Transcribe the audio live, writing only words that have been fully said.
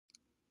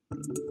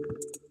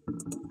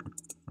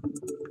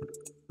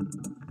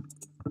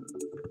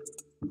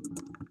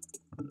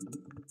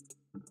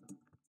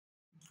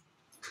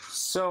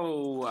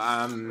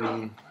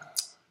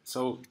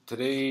So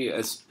today,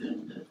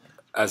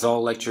 as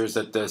all lectures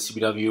at the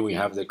CBW, we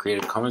have the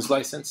Creative Commons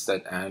license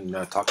that Anne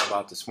talked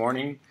about this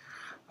morning.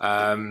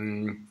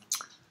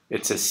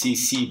 It's a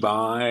CC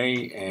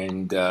BY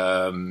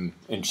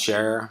and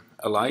share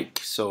alike.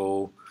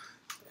 So,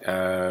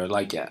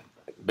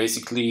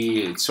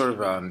 basically, it's sort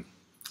of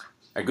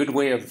a good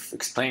way of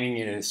explaining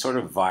it is sort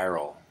of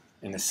viral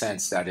in the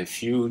sense that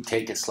if you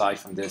take a slide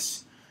from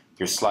this,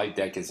 your slide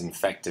deck is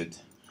infected,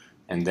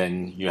 and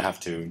then you have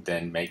to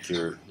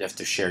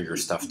share your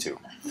stuff too.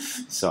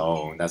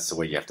 So that's the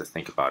way you have to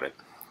think about it.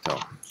 So,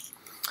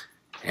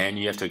 and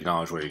you have to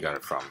acknowledge where you got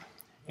it from.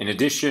 In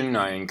addition,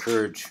 I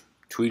encourage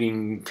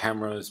tweeting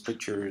cameras,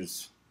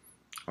 pictures.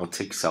 I'll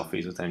take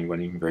selfies with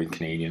anybody. I'm very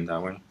Canadian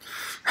that way.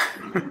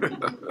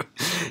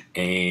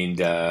 And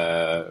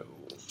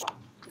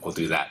we'll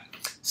do that.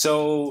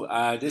 So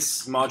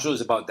this module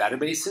is about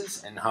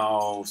databases and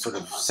how sort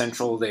of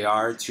central they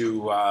are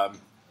to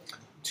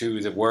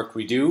the work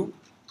we do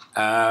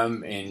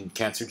in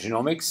cancer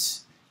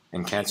genomics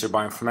and cancer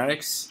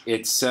bioinformatics.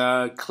 It's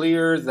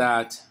clear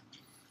that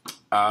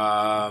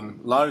a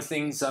lot of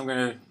things I'm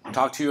going to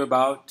talk to you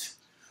about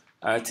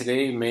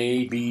today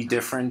may be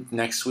different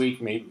next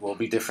week, maybe will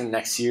be different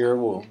next year,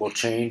 will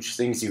change,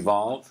 things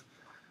evolve.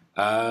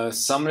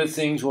 Some of the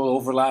things will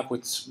overlap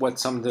with what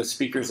some of the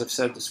speakers have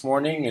said this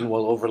morning, and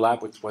will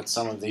overlap with what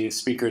some of the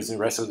speakers the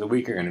rest of the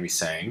week are going to be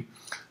saying.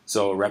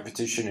 So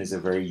repetition is a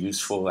very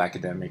useful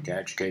academic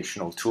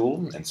educational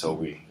tool, and so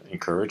we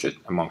encourage it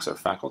amongst our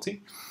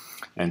faculty.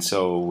 And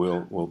so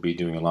we'll be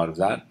doing a lot of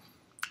that.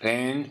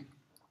 And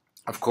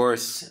of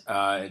course,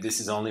 this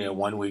is only a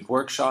one-week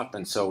workshop,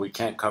 and so we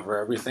can't cover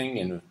everything.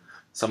 And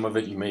some of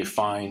it you may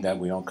find that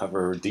we don't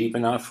cover deep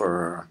enough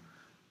or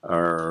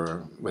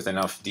with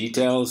enough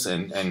details.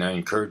 And I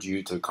encourage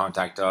you to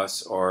contact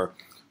us or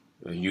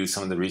use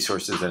some of the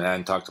resources that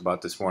Anne talked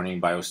about this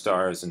morning,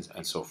 BioStars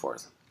and so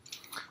forth.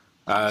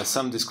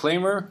 Some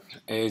disclaimer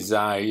is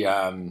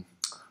I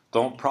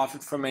don't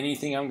profit from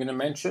anything I'm going to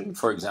mention.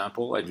 For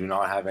example, I do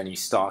not have any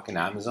stock in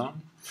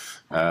Amazon.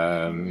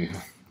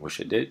 Wish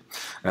I did.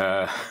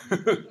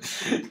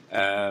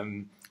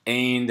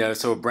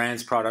 So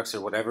brands, products,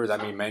 or whatever that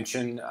may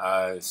mention.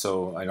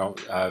 So I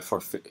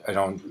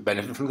don't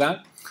benefit from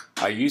that.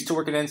 I used to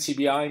work at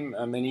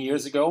NCBI many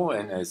years ago,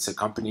 and it's a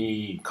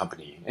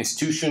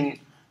institution,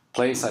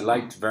 place I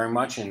liked very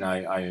much, and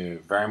I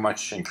very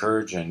much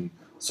encourage and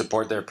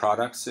support their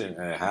products. And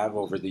I have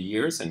over the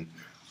years, and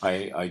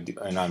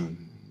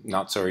I'm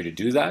not sorry to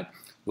do that.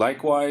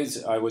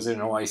 Likewise, I was an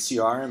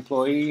OICR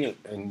employee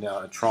in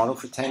Toronto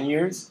for 10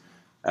 years.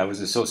 I was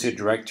associate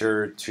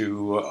director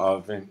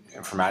of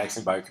informatics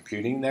and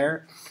biocomputing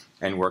there,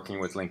 and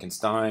working with Lincoln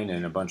Stein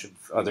and a bunch of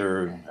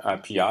other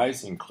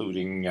PIs,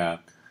 including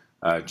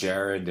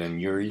Jared and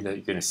Yuri that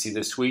you're going to see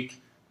this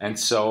week. And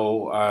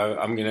so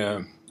I'm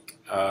going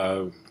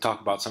to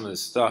talk about some of the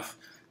stuff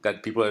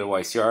that people at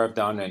OICR have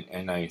done,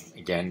 and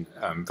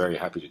I'm very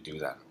happy to do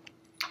that.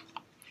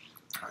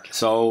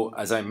 So,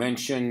 as I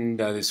mentioned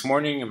this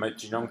morning, I'm at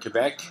Genome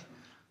Quebec.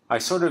 I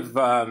sort of,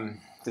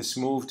 this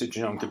move to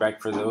Genome Quebec,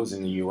 for those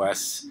in the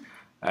US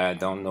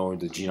don't know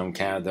the Genome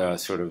Canada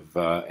sort of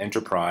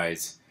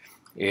enterprise,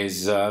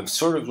 is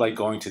sort of like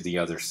going to the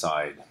other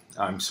side.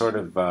 I'm sort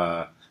of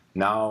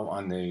now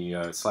on the,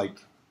 it's like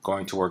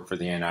going to work for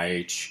the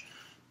NIH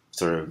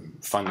sort of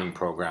funding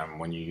program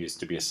when you used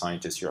to be a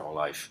scientist your whole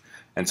life.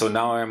 And so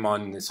now I'm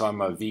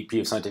a VP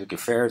of Scientific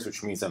Affairs,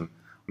 which means I'm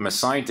a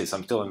scientist.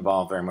 I'm still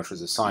involved very much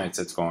with the science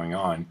that's going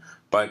on,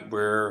 but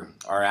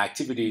our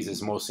activities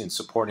is mostly in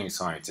supporting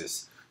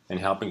scientists and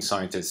helping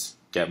scientists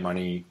get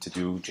money to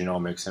do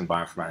genomics and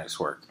bioinformatics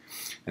work.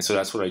 And so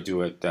that's what I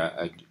do at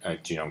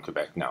Genome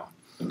Quebec now.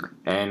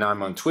 And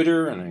I'm on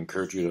Twitter, and I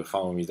encourage you to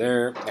follow me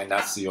there. And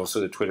that's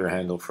also the Twitter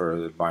handle for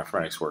the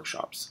Bioinformatics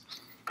Workshops.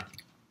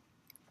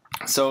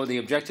 So the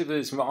objective of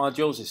this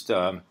module is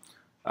to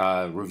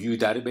review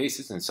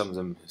databases, and some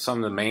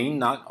of the main,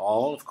 not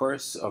all, of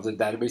course, of the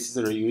databases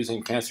that are used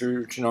in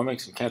cancer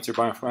genomics and cancer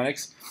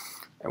bioinformatics.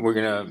 And we're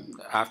going to,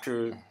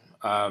 after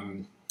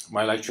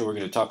my lecture, we're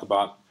going to talk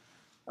about,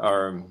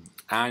 or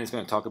Anne is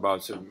going to talk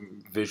about sort of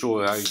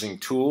visualizing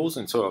tools,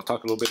 and so I'll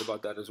talk a little bit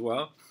about that as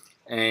well,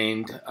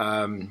 and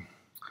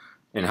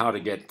how to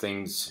get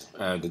things,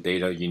 the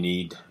data you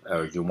need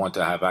or you want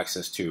to have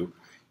access to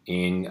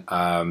in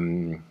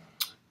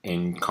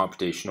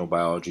computational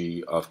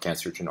biology of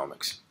cancer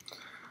genomics.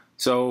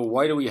 So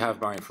why do we have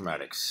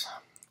bioinformatics?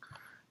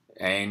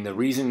 And the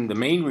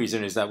main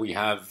reason is that we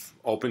have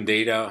open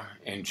data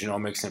in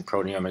genomics and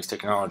proteomics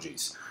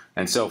technologies.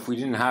 And so if we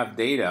didn't have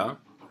data,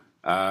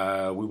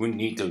 we wouldn't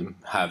need to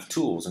have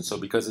tools. And so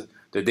because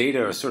the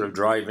data are sort of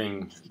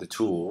driving the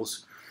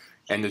tools,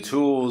 and the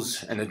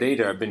tools and the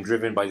data have been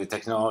driven by the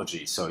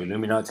technology. So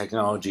Illumina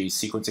technology,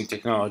 sequencing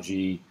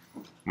technology,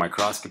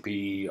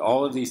 microscopy.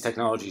 All of these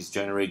technologies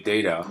generate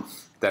data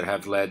that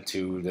have led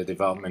to the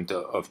development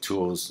of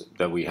tools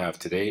that we have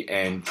today,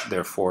 and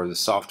therefore the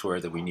software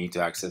that we need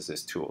to access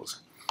these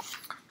tools.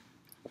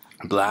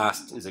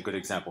 BLAST is a good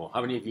example.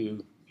 How many of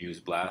you use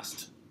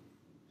BLAST?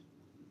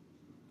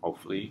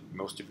 Hopefully,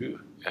 most of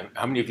you.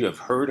 How many of you have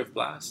heard of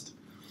BLAST?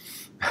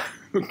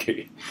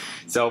 Okay,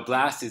 so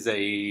BLAST is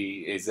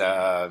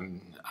a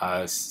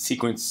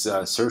sequence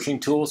searching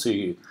tool. So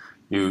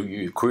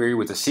you query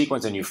with a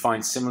sequence and you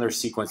find similar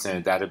sequence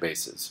in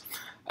databases.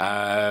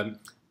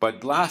 But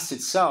BLAST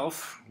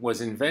itself was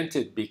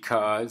invented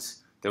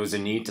because there was a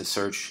need to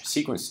search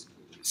sequences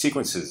in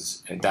sequence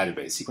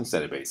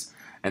database.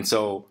 And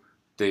so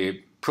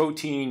the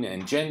protein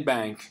and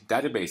GenBank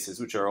databases,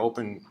 which are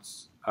open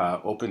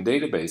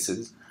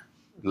databases,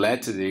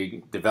 led to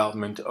the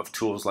development of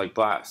tools like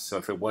BLAST. So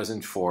if it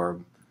wasn't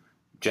for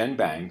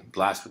GenBank,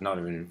 BLAST would not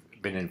have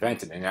been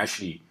invented. And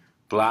actually,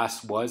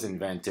 BLAST was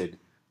invented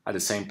at the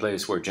same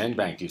place where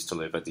GenBank used to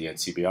live, at the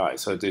NCBI.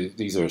 So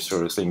these are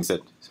sort of things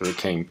that sort of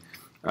came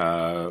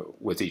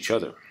with each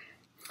other.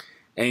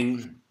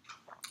 And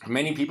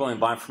many people in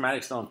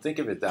bioinformatics don't think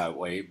of it that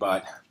way,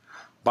 but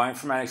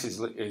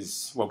bioinformatics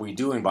is what we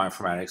do in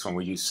bioinformatics. When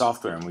we use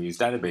software and we use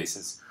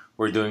databases,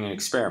 we're doing an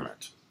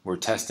experiment. We're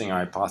testing a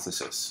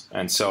hypothesis.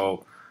 And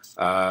so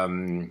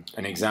an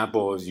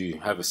example is you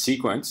have a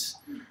sequence,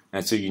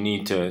 and so you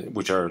need to,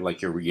 which are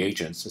like your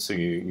reagents. So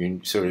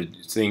you sort of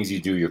things you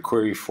do your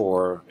query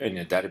for in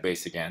a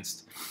database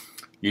against.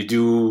 You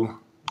do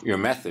your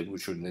method,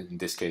 which would, in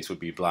this case would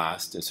be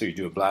BLAST. And so you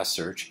do a BLAST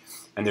search,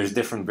 and there's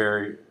different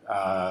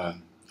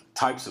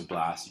types of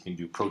BLAST. You can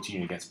do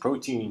protein against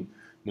protein,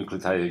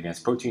 nucleotide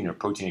against protein, or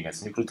protein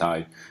against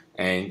nucleotide,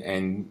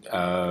 and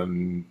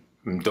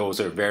those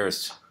are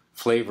various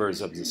flavors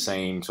of the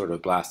same sort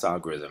of BLAST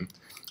algorithm.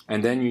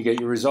 And then you get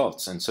your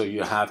results. And so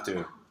you have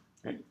to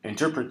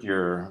interpret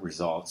your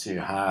results. You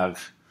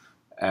have,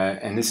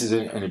 and this is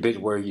in a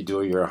bit where you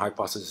do your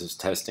hypothesis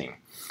testing.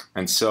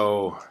 And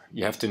so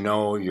you have to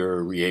know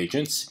your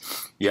reagents,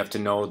 you have to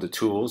know the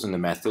tools and the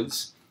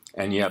methods,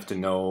 and you have to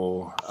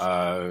know,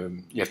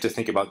 you have to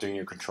think about doing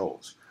your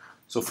controls.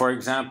 So for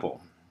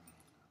example,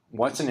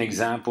 what's an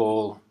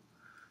example,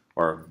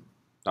 or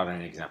not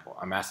an example,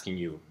 I'm asking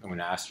you, I'm going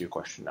to ask you a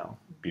question now,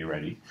 be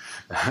ready.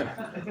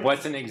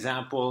 What's an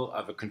example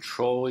of a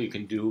control you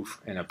can do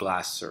in a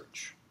BLAST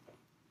search?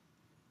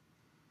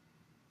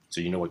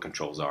 So you know what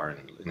controls are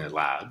in a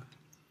lab.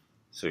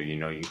 So you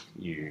know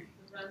you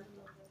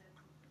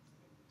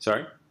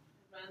sorry?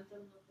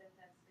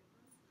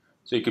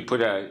 So you could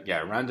put a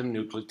random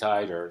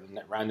nucleotide or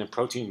random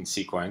protein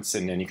sequence,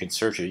 and then you can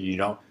search it.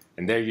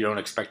 And there you don't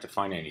expect to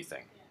find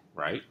anything,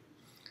 right?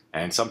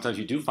 And sometimes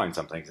you do find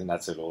some things, and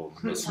that's a little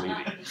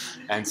misleading.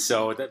 And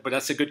so, but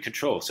that's a good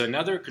control. So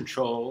another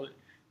control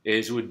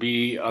would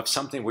be of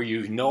something where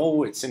you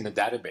know it's in the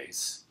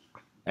database,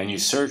 and you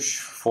search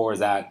for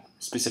that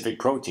specific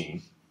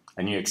protein,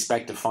 and you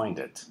expect to find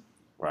it,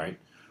 right?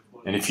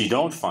 And if you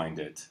don't find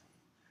it,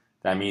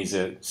 that means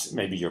that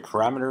maybe your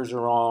parameters are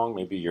wrong,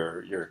 maybe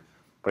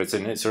but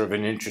it's sort of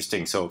an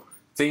interesting, so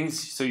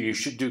you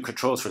should do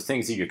controls for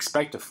things that you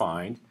expect to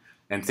find,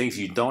 and things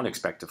you don't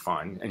expect to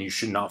find, and you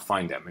should not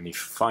find them. And if you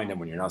find them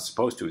when you're not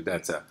supposed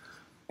to,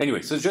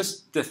 anyway. So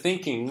just the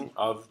thinking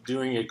of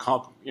doing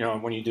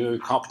when you do a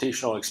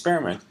computational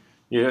experiment,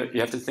 you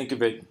have to think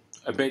of it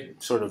a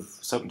bit sort of.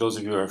 Those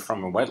of you who are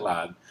from a wet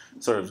lab,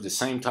 sort of the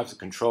same types of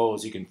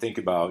controls you can think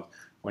about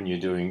when you're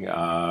doing.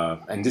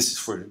 And this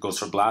goes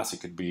for BLAST.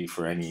 It could be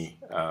for any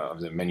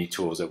of the many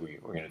tools that we're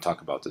going to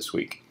talk about this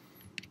week.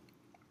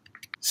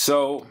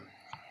 So,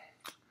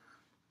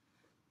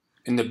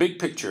 in the big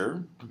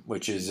picture,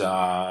 which is,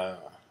 I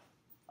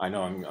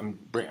know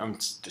I'm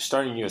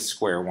starting you at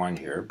square one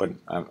here, but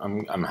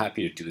I'm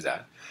happy to do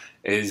that.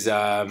 Is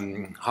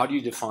how do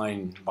you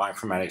define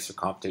bioinformatics or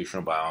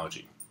computational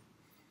biology?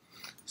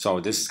 So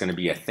this is going to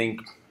be a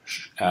think,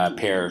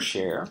 pair,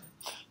 share.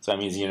 So that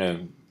means you're going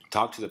to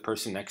talk to the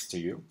person next to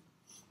you,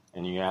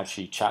 and you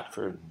actually chat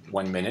for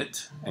 1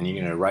 minute, and you're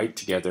going to write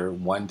together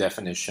one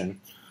definition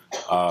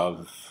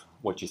of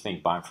what you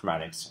think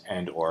bioinformatics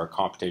and or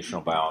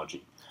computational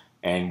biology.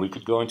 And we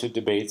could go into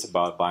debates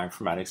about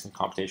bioinformatics and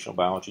computational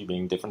biology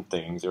being different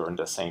things or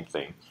the same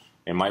thing.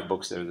 In my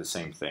books, they're the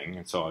same thing,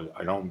 and so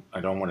I don't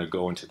want to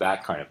go into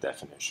that kind of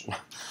definition.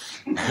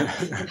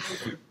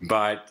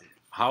 But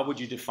how would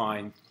you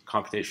define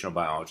computational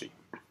biology?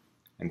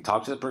 And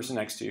talk to the person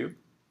next to you.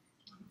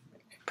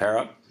 Pair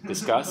up,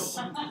 discuss,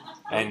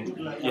 and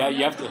yeah,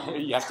 you have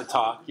to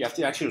talk. You have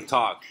to actually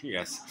talk.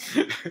 Yes,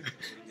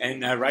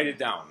 and write it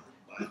down.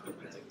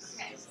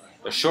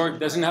 A short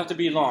doesn't have to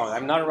be long.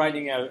 I'm not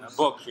writing a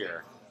book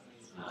here.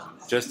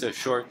 Just a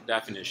short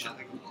definition.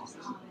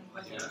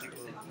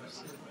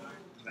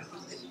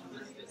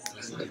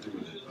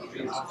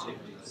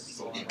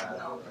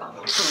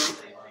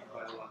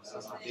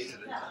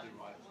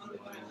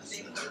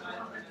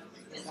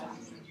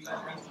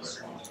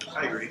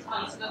 I agree.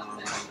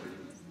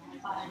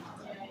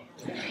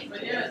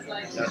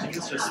 I think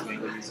it's just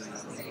mainly using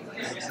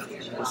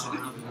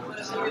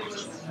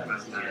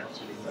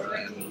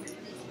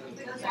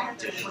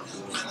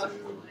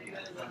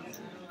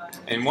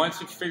And once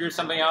you figure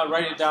something out,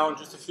 write it down,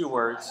 just a few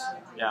words.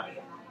 Yeah.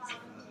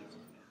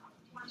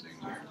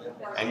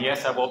 And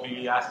yes, I will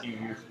be asking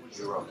you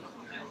your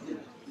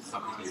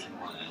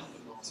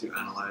to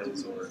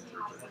analyze or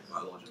interpret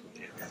biological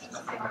data.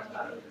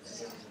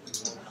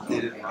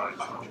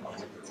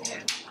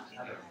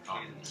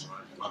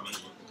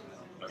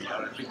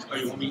 Or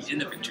you want me in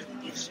the picture?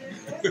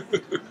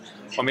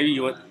 Or maybe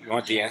you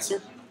want the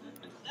answer?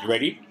 You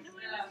ready?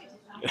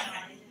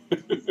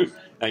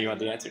 Now you want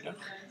the answer now?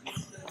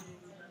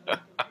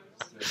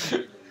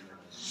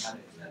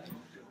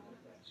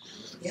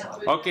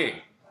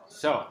 Okay,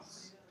 so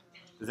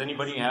does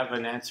anybody have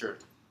an answer?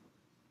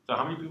 So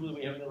how many people do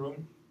we have in the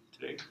room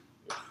today?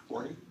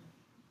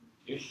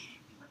 40-ish?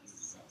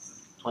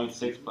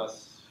 26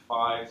 plus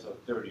 5, so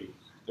 30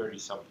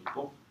 some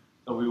people.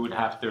 So we would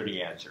have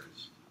 30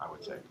 answers, I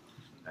would say.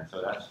 And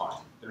so that's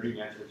fine.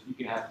 30 answers. You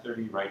can have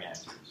 30 right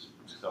answers.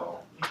 So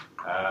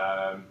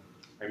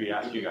maybe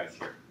ask you guys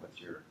here. What's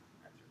your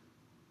answer?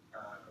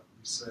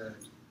 We said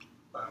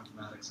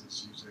bioinformatics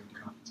is using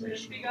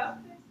computational.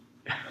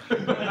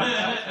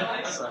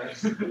 Sorry.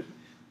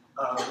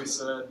 We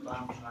said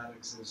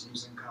bioinformatics is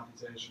using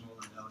computational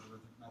and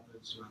algorithmic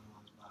methods to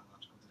analyze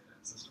biological data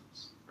and systems.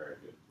 Very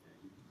good.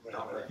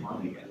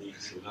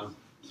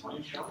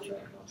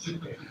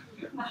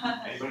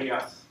 Anybody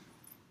else?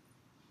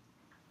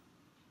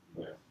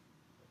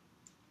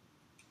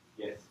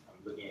 Yes, I'm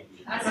looking at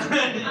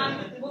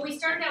you. When we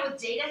started out with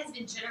data has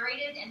been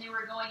generated and then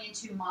we're going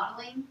into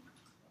modeling.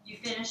 You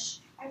finish?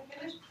 I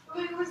finished.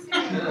 Well, it was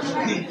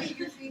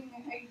using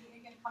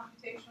again,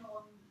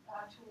 computational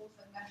tools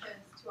and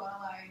methods to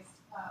analyze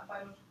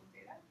biological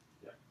data.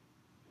 Yeah.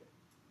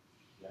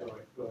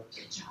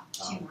 Good job.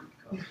 Teamwork.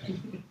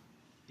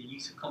 The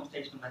use of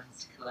computational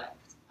methods to collect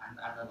and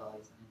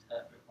analyze and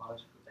interpret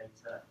biological data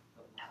that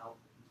will help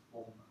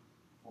inform and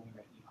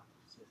formulate new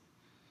hypotheses.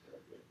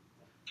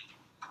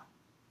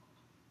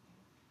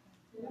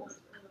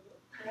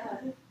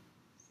 Yeah.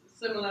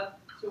 Similar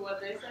to what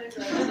they say,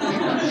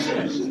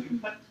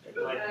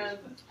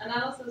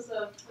 analysis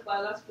of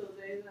biological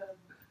data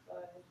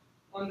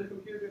on the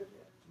computer.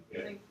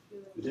 Okay.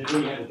 Does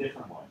everybody have a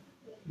different one?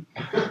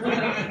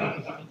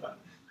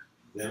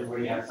 Does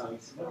everybody have something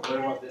similar? What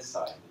about this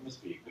side? There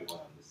must be a good one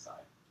on this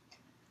side.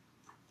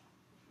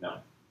 No?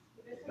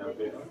 No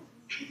good one?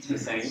 It's the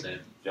same?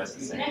 Just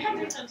the same.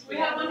 We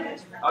have one.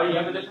 Oh, you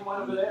have a different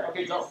one over there?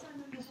 Okay, go.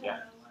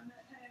 Yeah.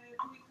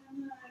 We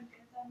can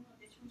get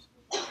annotations to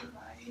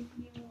classify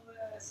new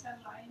cell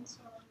lines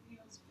or new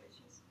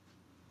species.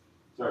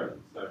 Sorry.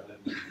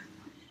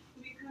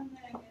 We can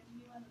get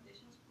new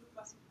annotations to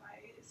classify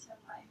cell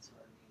lines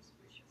or new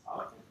species.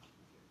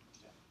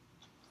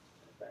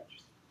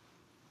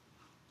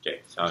 Okay,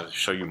 so I'll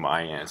show you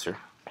my answer.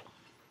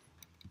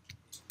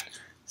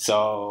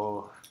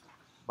 So,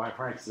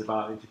 bioinformatics is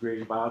about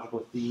integrating biological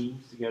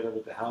themes together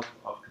with the help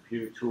of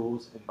computer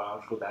tools and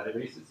biological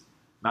databases.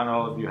 Not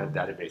all of you have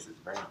databases,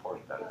 very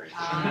important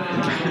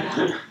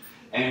databases.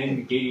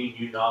 And gaining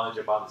new knowledge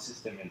about the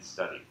system and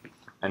study.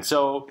 And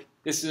so,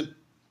 this is a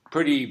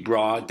pretty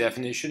broad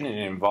definition and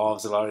it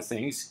involves a lot of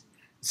things.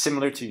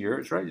 Similar to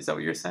yours, right? Is that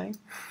what you're saying?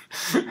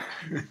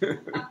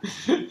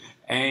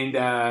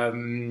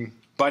 And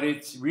but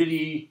it's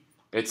really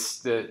it's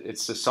the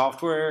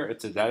software,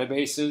 it's the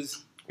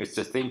databases, it's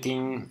the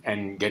thinking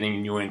and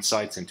getting new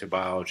insights into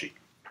biology.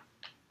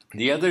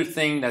 The other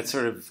thing that's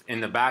sort of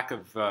in the back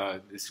of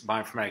this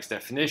bioinformatics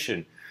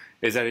definition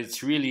is that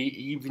it's really,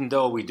 even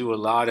though we do a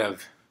lot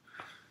of,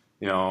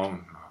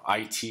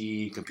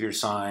 IT, computer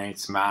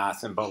science,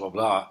 math, and blah blah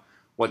blah,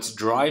 what's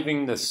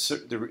driving the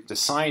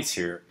science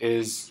here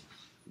is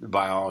the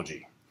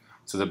biology.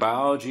 So the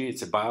biology,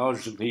 it's a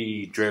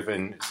biologically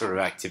driven sort of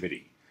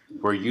activity.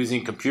 We're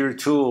using computer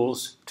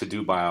tools to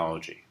do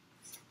biology.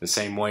 The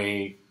same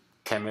way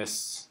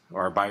chemists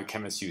or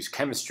biochemists use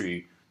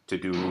chemistry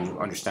to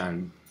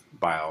understand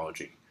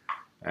biology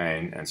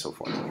and so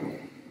forth.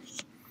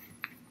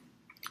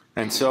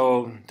 And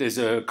so there's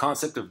a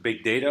concept of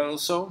big data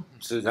also.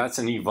 So that's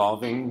an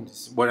evolving,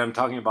 what I'm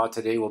talking about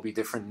today will be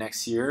different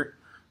next year.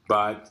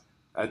 But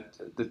at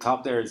the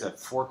top there is a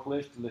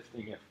forklift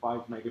lifting a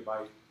 5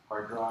 megabyte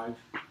hard drive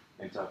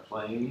into a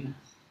plane.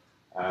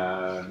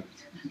 But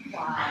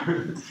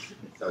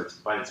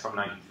it's from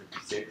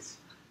 1956.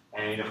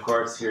 And of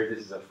course here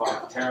this is a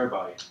 5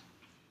 terabyte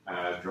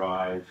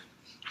drive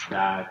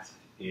that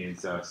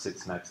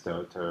sits next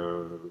to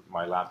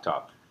my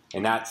laptop.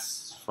 And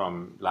that's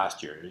from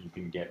last year. You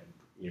can get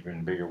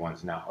even bigger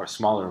ones now, or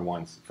smaller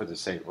ones for the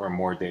sake, or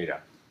more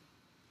data.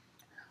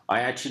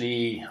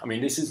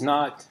 This is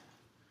not,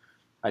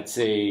 I'd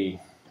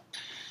say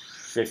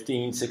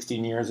 15,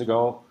 16 years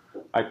ago,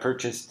 I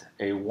purchased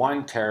a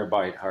 1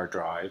 terabyte hard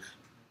drive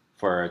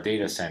for a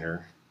data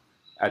center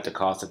at the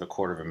cost of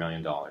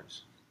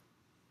 $250,000.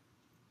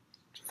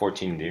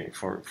 14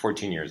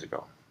 years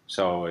ago.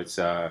 So it's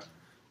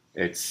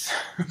It's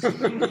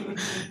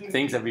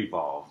things have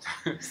evolved.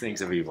 Things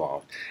have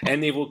evolved,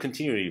 and they will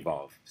continue to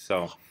evolve.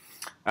 So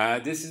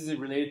this is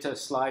related to a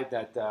slide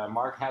that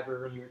Mark had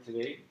earlier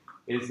today.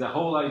 Is the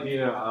whole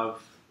idea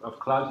of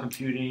cloud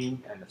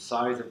computing and the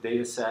size of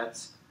data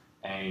sets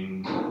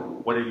and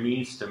what it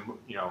means to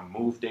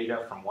move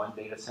data from one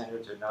data center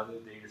to another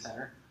data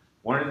center.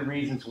 One of the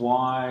reasons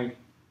why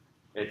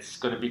it's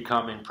going to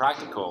become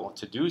impractical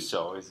to do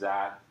so is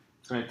that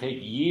it's going to take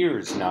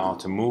years now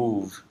to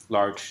move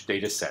large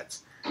data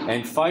sets.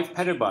 And 5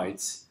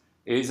 petabytes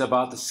is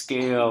about the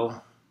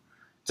scale.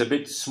 It's a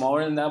bit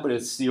smaller than that, but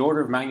it's the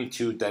order of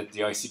magnitude that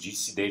the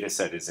ICGC data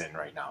set is in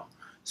right now.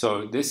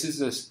 So this is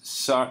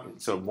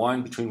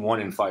between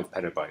 1 and 5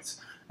 petabytes.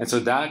 And so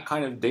that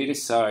kind of data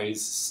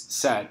size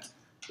set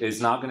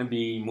is not going to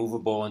be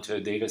movable into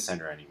a data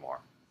center anymore.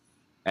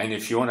 And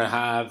if you want to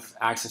have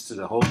access to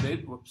the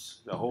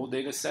whole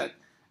data set,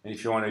 and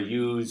if you want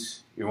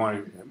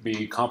to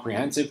be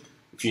comprehensive,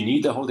 if you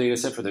need the whole data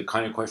set for the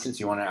kind of questions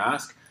you want to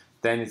ask,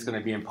 then it's going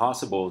to be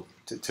impossible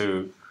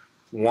to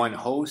 1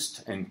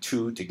 host and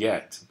 2 to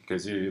get,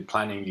 because you're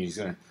planning these.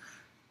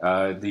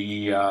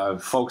 The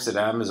folks at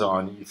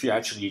Amazon, if you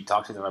actually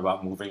talk to them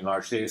about moving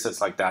large data sets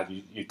like that,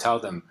 you tell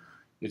them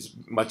it's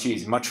much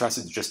easier, much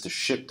faster just to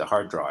ship the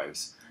hard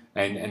drives.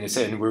 And they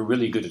say, and we're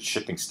really good at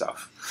shipping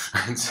stuff.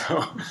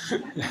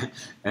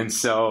 and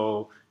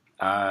so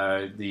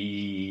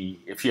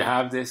if you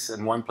have this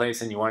in one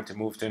place and you want it to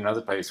move to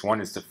another place, one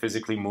is to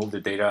physically move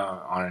the data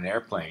on an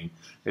airplane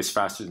is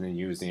faster than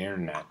use the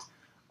internet,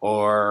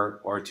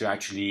 or to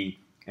actually,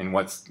 and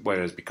what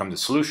has become the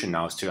solution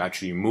now is to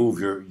actually move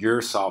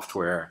your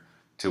software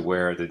to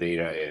where the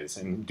data is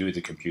and do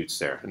the computes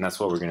there. And that's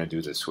what we're going to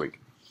do this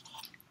week.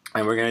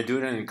 And we're going to do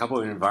it in a couple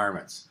of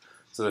environments.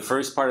 So the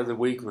first part of the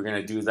week, we're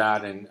going to do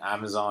that in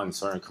Amazon,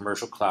 sort of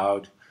commercial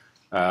cloud,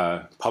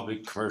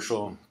 public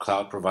commercial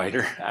cloud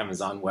provider,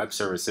 Amazon Web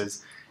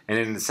Services. And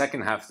then in the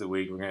second half of the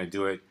week, we're going to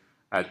do it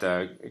at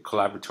the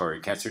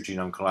Collaboratory, Cancer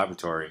Genome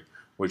Collaboratory,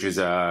 which is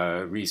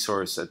a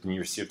resource at the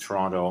University of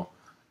Toronto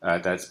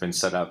that's been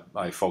set up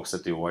by folks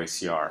at the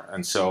OICR.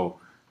 And so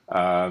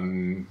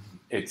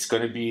it's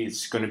going to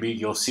be,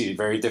 you'll see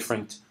very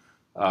different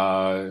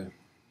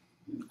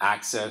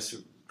access,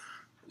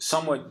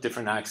 somewhat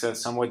different access,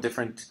 somewhat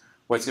different.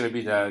 What's going to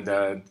be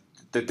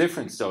the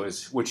difference, though,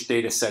 is which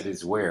data set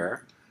is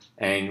where,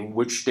 and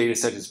which data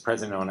set is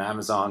present on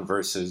Amazon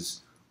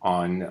versus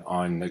on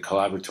the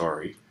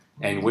Collaboratory,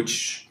 and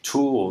which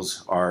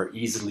tools are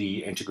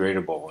easily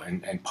integratable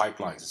and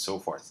pipelines and so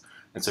forth.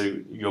 And so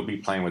you'll be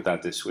playing with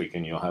that this week,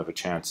 and you'll have a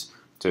chance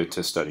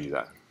to study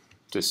that,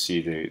 to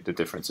see the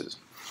differences.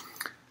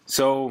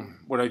 So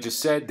what I just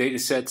said, data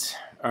sets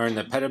are in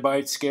the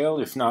petabyte scale,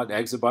 if not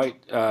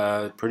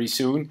exabyte, pretty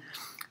soon.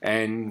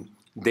 And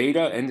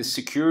data and the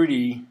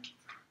security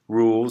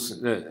rules,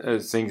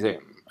 things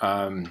that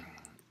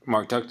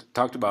Mark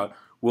talked about,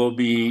 will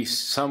be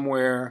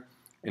somewhere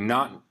and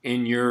not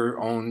in your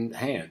own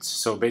hands.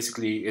 So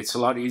basically, it's a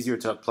lot easier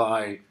to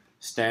apply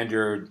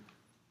standard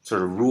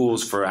sort of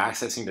rules for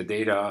accessing the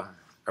data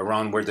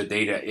around where the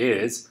data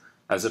is,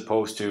 as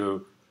opposed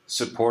to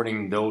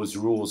supporting those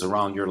rules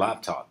around your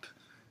laptop.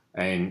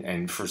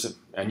 And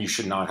you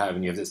should not have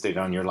any of this data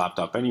on your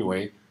laptop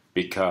anyway,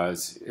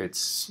 because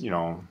it's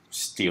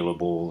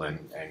stealable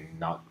and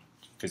not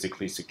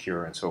physically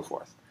secure and so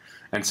forth.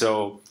 And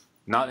so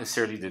not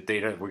necessarily the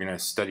data we're going to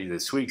study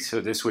this week.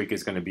 So this week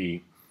is going to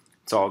be,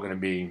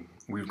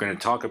 we're going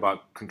to talk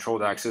about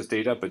controlled access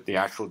data, but the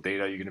actual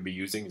data you're going to be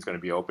using is going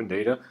to be open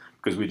data,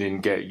 because we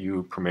didn't get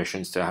you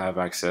permissions to have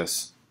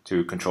access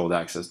to controlled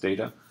access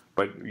data.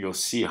 But you'll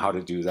see how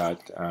to do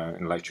that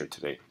in lecture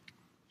today.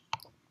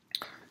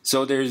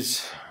 So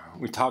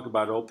we talk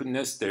about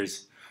openness.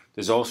 There's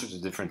all sorts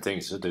of different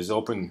things. So there's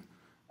open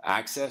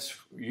access,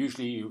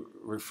 usually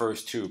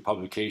refers to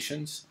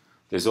publications.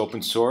 There's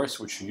open source,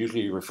 which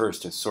usually refers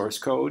to source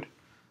code.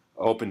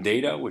 Open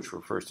data, which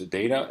refers to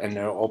data. And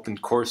then open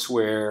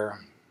courseware,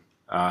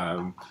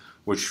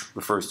 which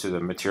refers to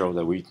the material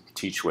that we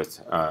teach with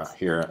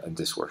here at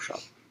this workshop.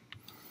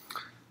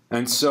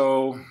 And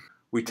so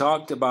we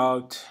talked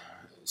about,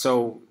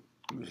 so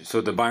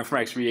the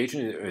bioinformatics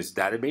reagent is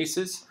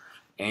databases.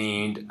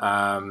 And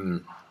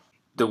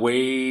the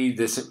way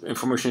this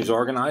information is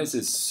organized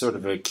is sort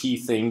of a key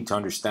thing to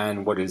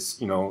understand what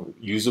is,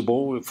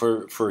 usable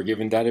for a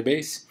given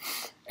database.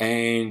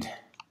 And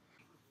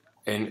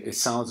it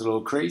sounds a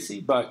little crazy,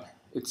 but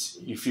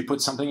if you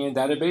put something in a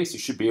database, you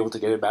should be able to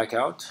get it back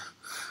out.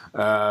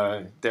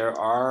 I've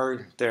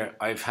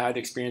had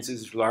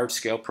experiences,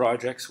 large-scale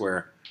projects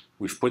where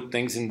we've put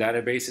things in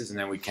databases and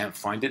then we can't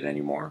find it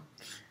anymore.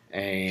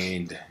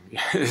 And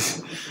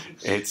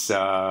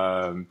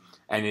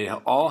and it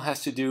all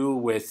has to do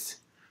with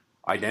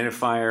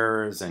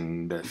identifiers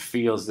and the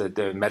fields, that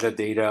the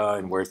metadata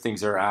and where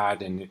things are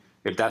at. And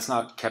if that's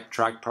not kept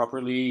track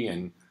properly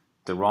and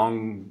the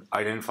wrong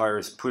identifier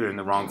is put in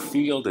the wrong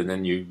field, and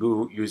then you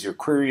go use your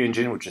query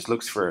engine, which just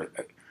looks for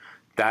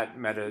that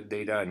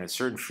metadata in a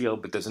certain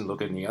field but doesn't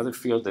look in the other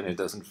field, then it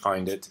doesn't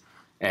find it.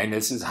 And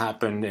this has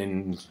happened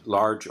in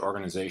large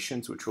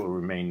organizations, which will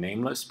remain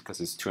nameless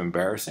because it's too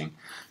embarrassing.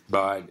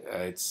 But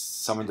it's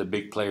some of the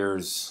big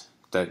players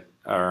that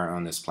are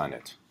on this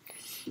planet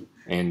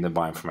in the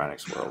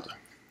bioinformatics world.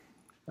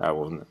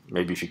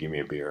 Maybe you should give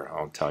me a beer,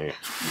 I'll tell you.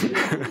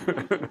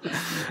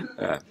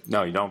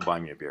 No, you don't buy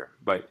me a beer,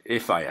 but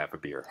if I have a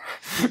beer.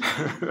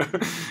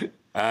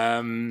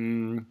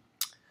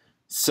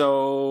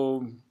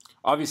 So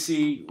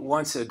obviously,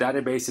 once a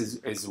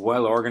database is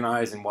well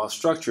organized and well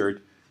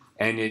structured,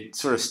 and it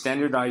sort of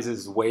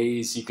standardizes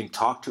ways you can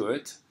talk to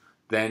it,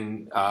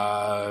 then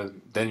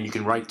you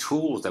can write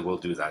tools that will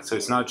do that. So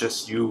it's not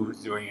just you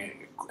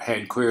doing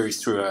hand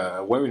queries through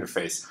a web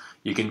interface.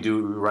 You can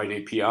write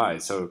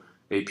APIs. So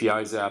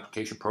APIs, the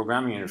application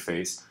programming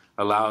interface,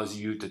 allows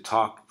you to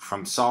talk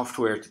from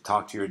software to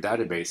talk to your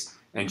database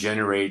and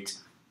generate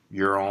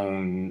your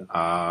own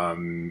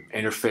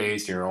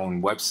interface, your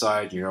own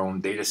website, your own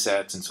data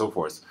sets, and so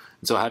forth.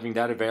 And so having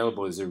that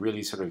available is a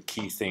really sort of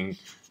key thing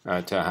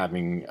to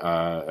having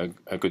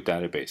a good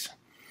database.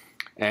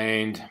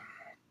 And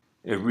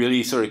a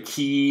really sort of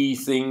key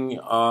thing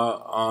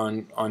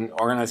on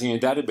organizing a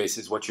database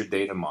is what's your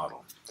data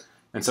model.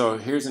 And so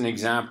here's an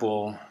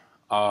example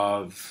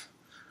of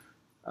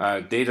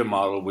a data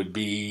model would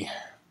be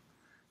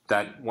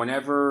that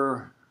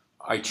whenever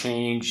I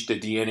change the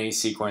DNA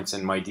sequence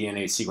in my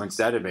DNA sequence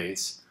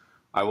database,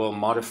 I will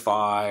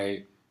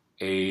modify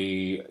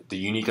the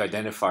unique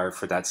identifier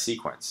for that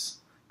sequence.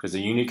 Because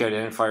the unique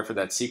identifier for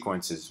that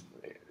sequence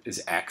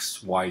is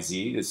X, Y,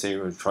 Z, let's say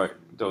we try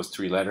those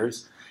 3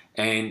 letters.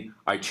 And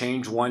I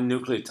change one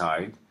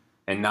nucleotide,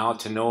 and now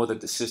to know that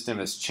the system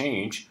has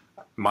changed,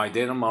 my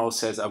data model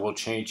says I will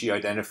change the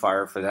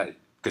identifier for that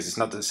because it's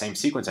not the same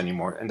sequence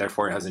anymore, and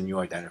therefore it has a new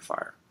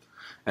identifier.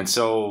 And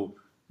so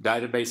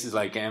databases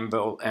like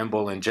EMBL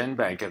and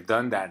GenBank have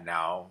done that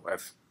now.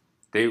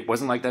 It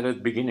wasn't like that at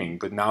the beginning,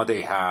 but now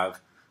they have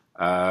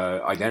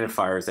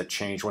identifiers that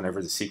change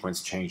whenever the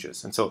sequence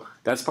changes. And so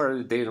that's part of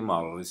the data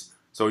model.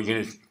 So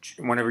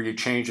whenever you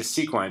change a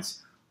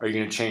sequence, are you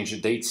going to change the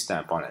date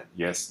stamp on it?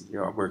 Yes,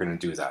 we're going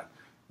to do that.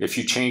 If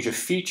you change a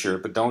feature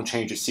but don't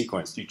change a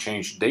sequence, do you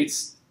change the date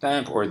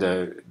stamp or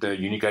the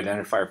unique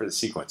identifier for the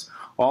sequence?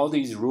 All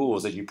these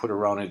rules that you put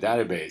around a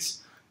database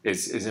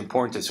is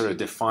important to sort of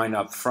define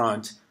up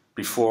front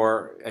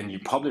before, and you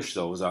publish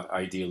those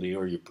ideally,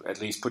 or you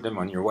at least put them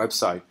on your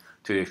website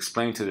to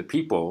explain to the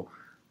people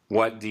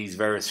what these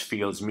various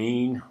fields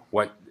mean,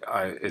 what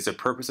is the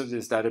purpose of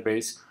this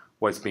database,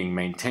 what's being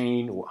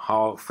maintained,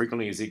 how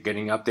frequently is it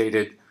getting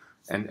updated,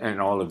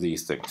 and all of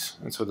these things.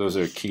 And so those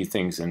are key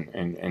things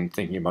in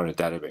thinking about a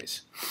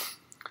database.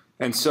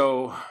 And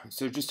so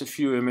just a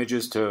few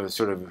images to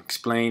sort of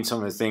explain some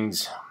of the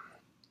things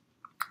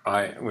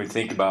I would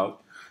think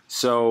about.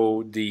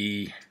 So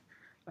the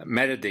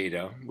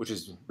metadata, which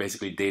is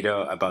basically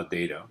data about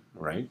data,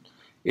 right,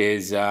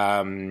 is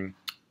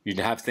you'd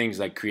have things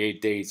like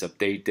create dates,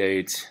 update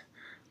dates,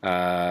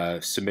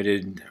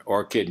 submitted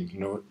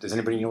ORCID. Does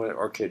anybody know what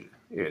ORCID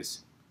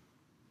is?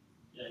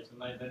 Yeah, it's an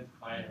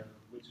identifier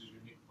which is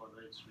unique for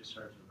each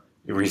researcher,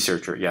 right?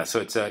 Researcher, yeah. So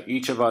it's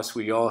each of us,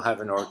 we all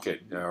have an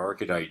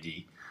ORCID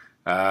ID.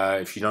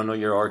 If you don't know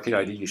your ORCID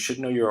ID, you should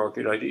know your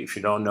ORCID ID. If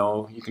you don't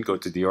know, you can go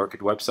to the ORCID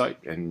website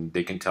and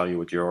they can tell you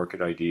what your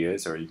ORCID ID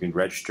is, or you can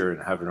register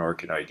and have an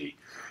ORCID ID.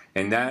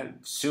 And that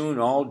soon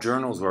all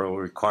journals will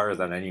require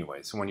that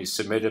anyway. So when you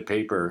submit a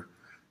paper,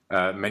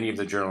 many of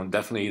the journals,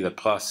 definitely the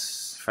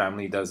PLOS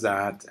family does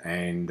that,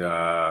 and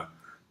the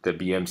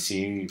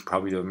BMC,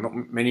 probably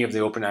many of the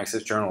open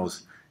access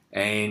journals.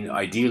 And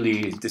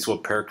ideally, this will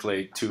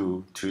percolate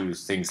to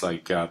things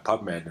like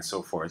PubMed and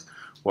so forth.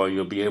 Well,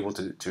 you'll be able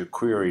to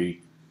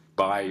query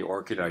by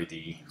ORCID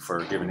ID for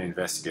a given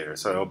investigator.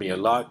 So it'll be a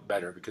lot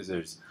better because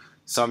there's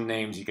some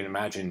names you can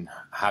imagine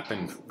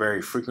happen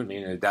very frequently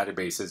in the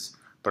databases,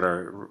 but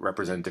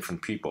represent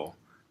different people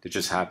that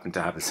just happen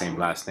to have the same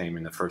last name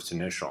in the first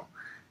initial.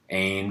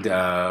 And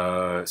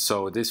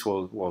so this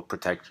will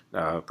protect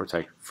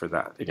for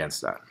that,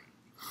 against that.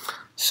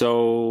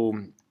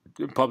 So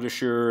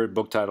publisher,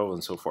 book title,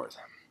 and so forth.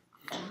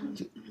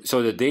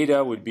 So the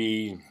data would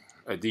be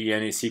a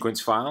DNA sequence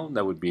file.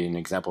 That would be an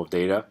example of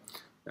data.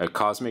 A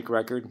cosmic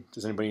record.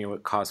 Does anybody know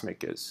what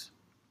cosmic is?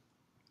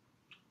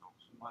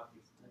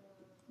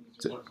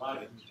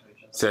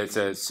 So it's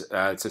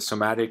a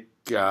somatic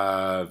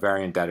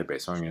variant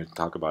database. So I'm going to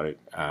talk about it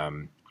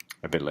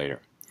a bit later.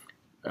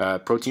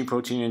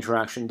 Protein-protein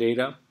interaction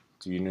data.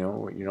 Do you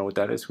know what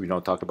that is? We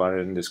don't talk about it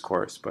in this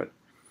course, but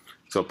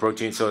so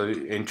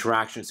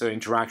interaction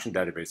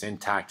database.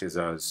 Intact is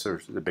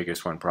sort of the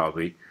biggest one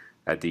probably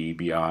at the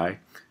EBI,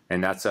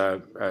 and that's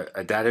a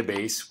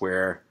database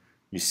where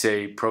you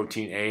say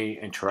protein A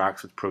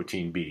interacts with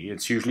protein B.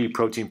 It's usually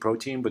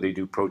protein-protein, but they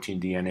do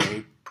protein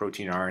DNA,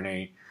 protein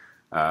RNA,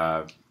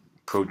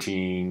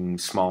 protein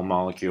small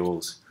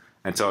molecules,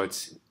 and so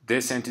it's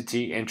this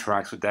entity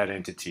interacts with that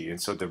entity,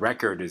 and so the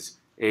record is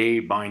A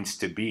binds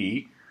to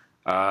B.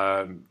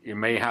 You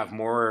may have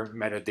more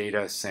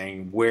metadata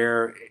saying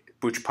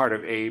which part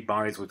of A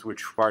binds with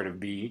which part of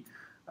B,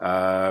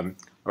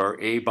 or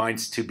A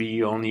binds to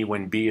B only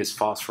when B is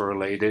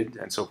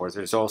phosphorylated, and so forth.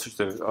 There's all sorts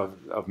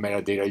of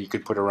metadata you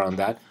could put around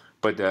that,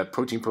 but the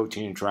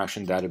protein-protein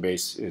interaction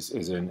database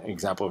is an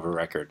example of a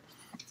record.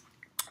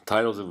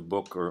 Titles of a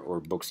book or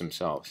books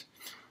themselves.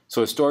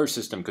 So a storage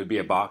system could be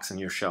a box on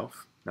your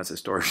shelf. That's a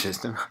storage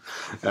system.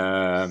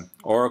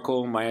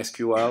 Oracle,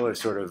 MySQL are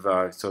sort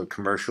of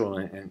commercial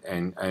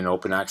and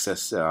open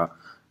access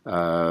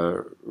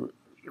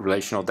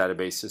relational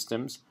database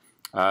systems.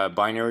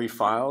 Binary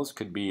files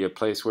could be a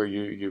place where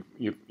you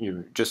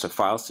just a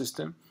file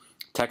system,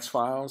 text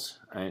files,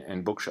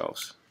 and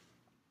bookshelves.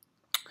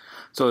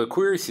 So a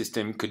query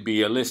system could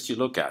be a list you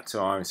look at.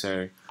 So I would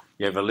say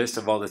you have a list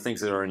of all the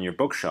things that are in your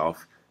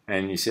bookshelf,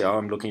 and you say, oh,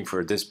 I'm looking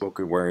for this book,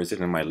 where is it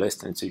in my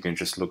list? And so you can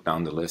just look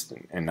down the list,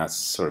 and that's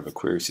sort of a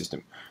query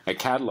system. A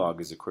catalog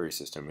is a query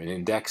system. An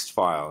indexed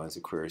file is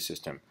a query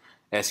system.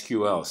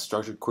 SQL,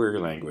 structured query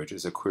language,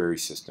 is a query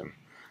system.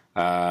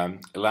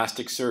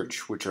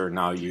 Elasticsearch, which are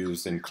now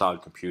used in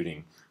cloud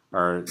computing,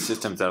 are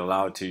systems that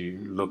allow to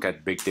look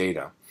at big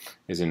data,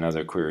 is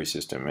another query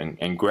system.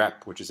 And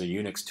grep, which is a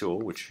Unix tool,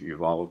 which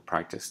you've all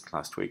practiced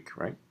last week,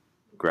 right?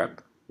 Grep,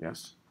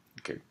 yes?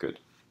 Okay, good.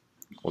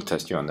 We'll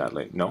test you on that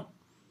later. No?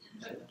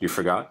 You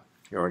forgot?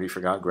 You already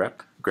forgot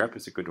grep? Grep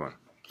is a good one.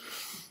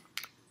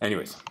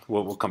 Anyways,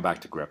 we'll come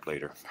back to grep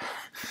later.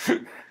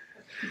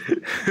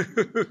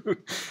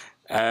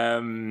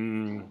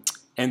 And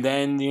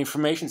then the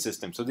information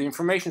system. So the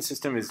information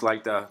system is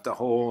like the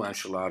whole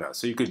enchilada.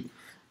 So you could,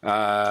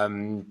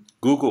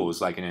 Google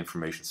is like an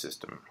information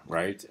system,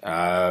 right?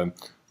 The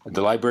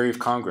Library of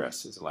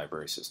Congress is a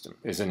library system,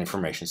 is an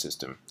information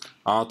system.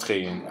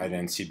 Entrée at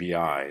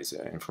NCBI is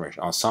an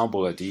information.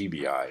 Ensemble at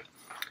DBI.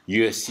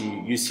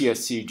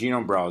 UCSC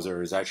Genome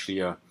Browser is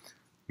actually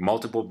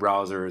multiple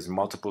browsers,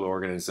 multiple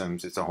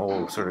organisms. It's a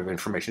whole sort of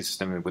information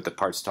system with the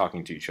parts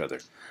talking to each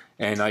other.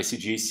 And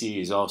ICGC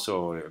is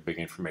also a big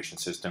information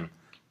system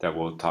that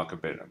we'll talk a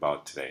bit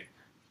about today.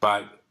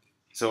 But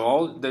so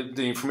all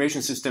the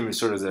information system is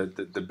sort of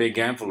the big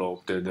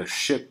envelope, the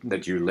ship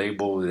that you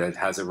label that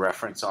has a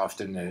reference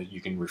often that you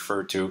can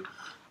refer to.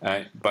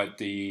 But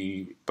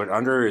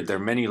under there are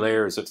many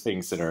layers of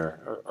things that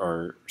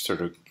are sort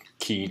of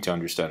key to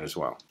understand as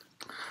well.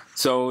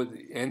 So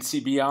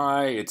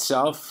NCBI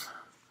itself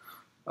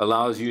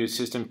allows you a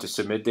system to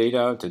submit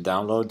data, to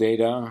download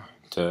data,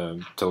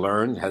 to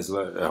learn. It has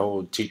a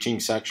whole teaching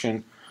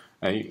section.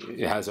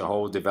 It has a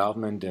whole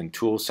development and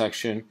tool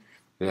section.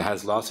 It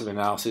has lots of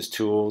analysis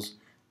tools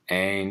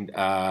and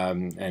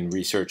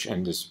research,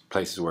 and there's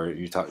places where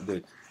you talk.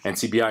 The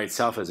NCBI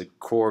itself has a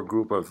core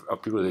group of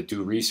people that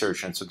do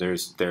research, and so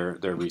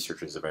their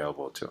research is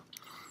available too.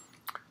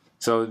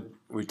 So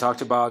we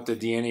talked about the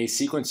DNA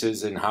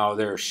sequences and how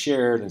they're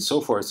shared and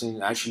so forth,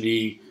 and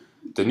actually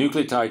the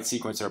nucleotide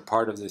sequence are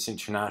part of this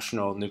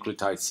international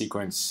nucleotide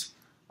sequence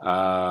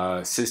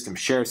system,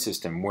 shared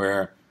system,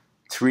 where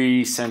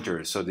 3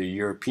 centers, so the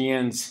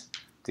Europeans,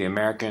 the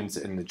Americans,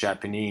 and the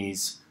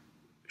Japanese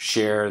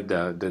share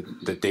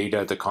the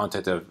data, the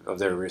content of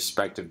their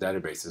respective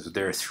databases. So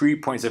there are 3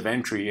 points of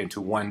entry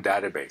into one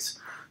database.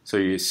 So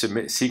you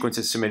submit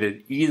sequences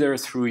submitted either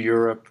through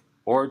Europe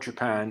or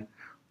Japan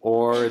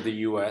or the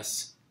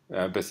US,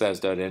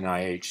 Bethesda at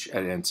NIH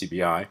at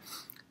NCBI,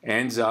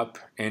 ends up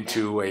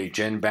into a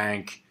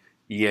GenBank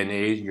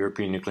ENA,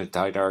 European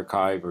Nucleotide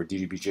Archive, or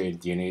DDBJ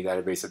DNA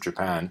database of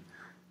Japan,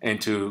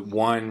 into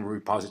one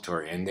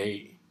repository. And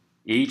they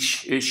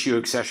each issue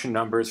accession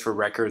numbers for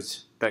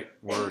records that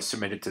were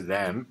submitted to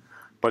them.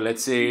 But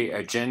let's say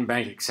a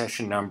GenBank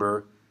accession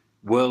number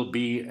will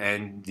be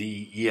in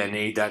the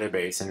ENA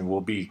database and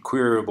will be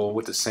queryable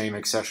with the same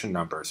accession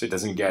number. So it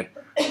doesn't get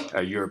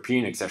a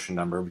European accession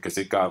number because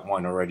it got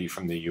one already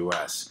from the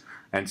US.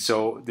 And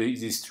so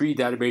these 3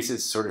 databases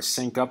sort of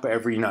sync up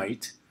every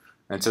night.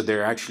 And so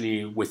they're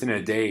actually, within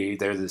a day,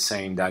 they're the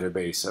same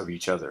database of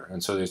each other.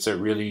 And so it's a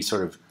really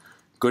sort of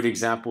good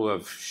example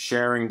of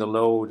sharing the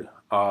load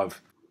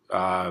of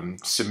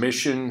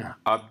submission,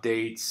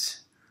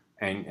 updates,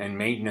 and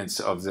maintenance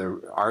of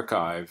the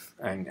archive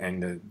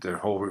and the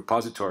whole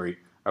repository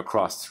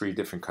across 3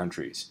 different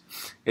countries.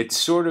 It's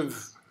sort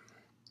of,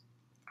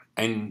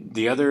 and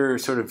the other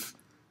sort of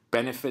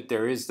benefit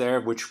there is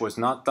there, which was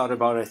not thought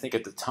about, I think,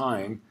 at the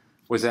time,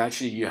 was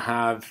actually you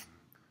have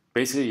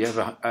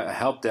a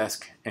help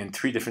desk in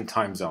 3 different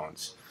time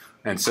zones.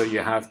 And so you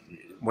have,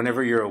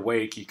 whenever you're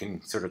awake, you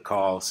can sort of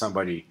call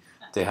somebody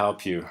to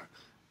help you.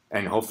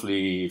 And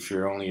hopefully, if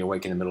you're only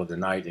awake in the middle of the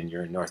night and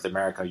you're in North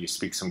America, you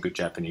speak some good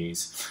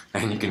Japanese,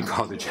 and you can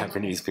call the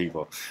Japanese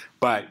people.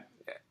 But,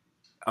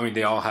 I mean,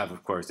 they all have,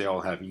 of course, they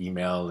all have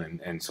email,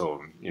 and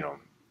so, you know,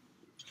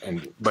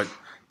 but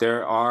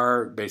there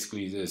are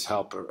basically this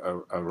help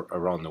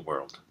around the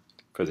world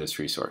for this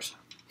resource.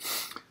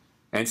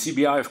 And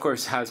CBI, of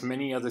course, has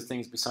many other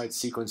things besides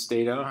sequence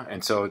data.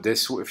 And so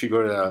this, if you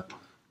go to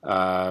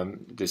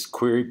this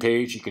query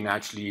page, you can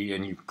actually,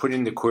 and you put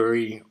in the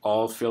query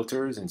all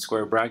filters in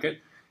square bracket,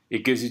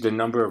 it gives you the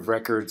number of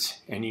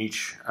records in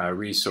each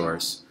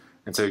resource.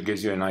 And so it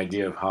gives you an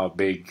idea of how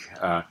big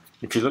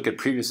if you look at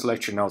previous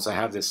lecture notes, I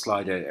have this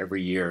slide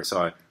every year,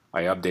 so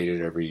I update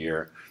it every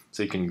year.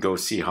 So you can go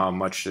see how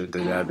much the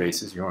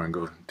database is. You want to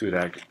go do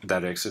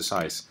that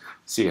exercise,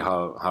 see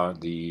how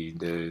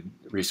the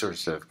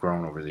resources have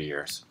grown over the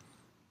years.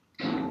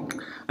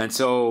 And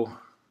so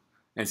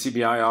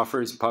NCBI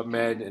offers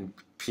PubMed and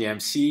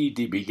PMC,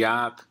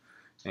 dbGaP,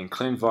 and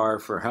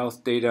ClinVar for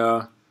health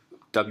data,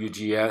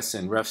 WGS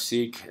and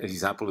RefSeq, an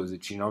example of the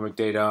genomic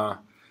data.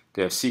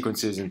 They have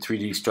sequences in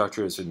 3D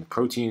structures in the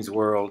proteins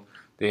world.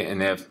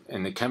 And they have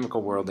in the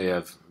chemical world, they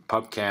have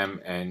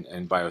PubChem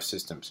and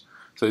biosystems.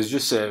 So it's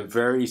just a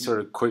very sort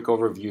of quick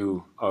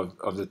overview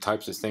of the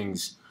types of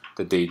things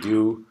that they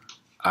do.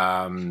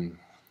 And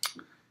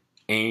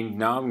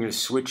now I'm going to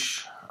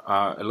switch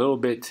a little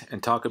bit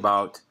and talk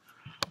about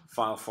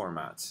file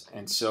formats.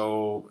 And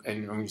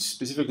I'm going to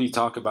specifically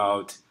talk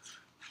about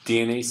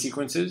DNA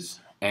sequences.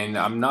 And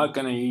I'm not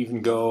going to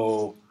even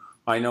go,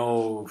 I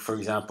know, for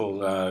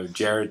example,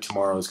 Jared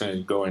tomorrow is going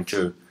to go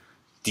into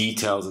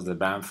details of the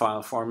BAM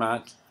file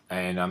format,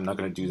 and I'm not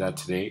going to do that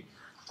today.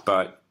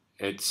 But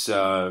it's,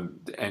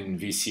 and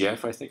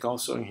VCF, I think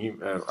also,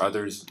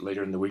 others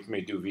later in the week may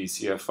do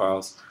VCF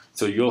files.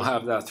 So you'll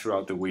have that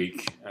throughout the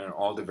week, and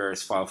all the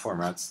various file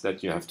formats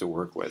that you have to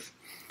work with.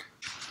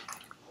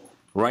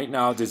 Right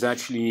now, there's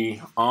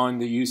actually, on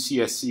the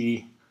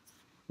UCSC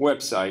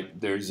website,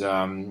 there's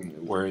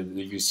where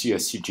the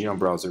UCSC genome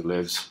browser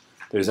lives,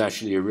 there's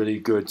actually a really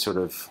good sort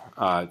of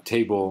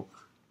table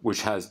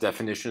which has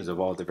definitions of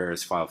all the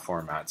various file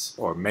formats,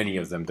 or many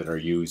of them that are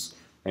used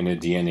in the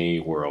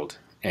DNA world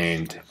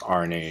and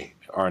RNA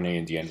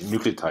and DNA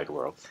nucleotide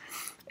world.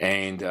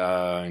 And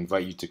I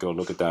invite you to go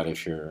look at that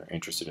if you're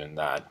interested in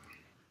that.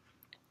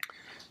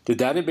 The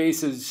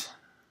databases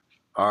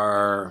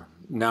are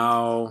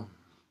now,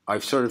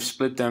 I've sort of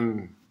split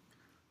them,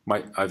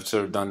 I've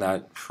sort of done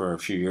that for a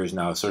few years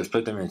now, sort of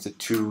split them into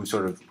two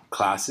sort of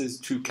classes,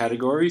 two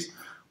categories.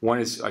 One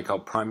is I call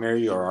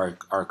primary or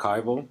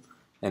archival,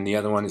 and the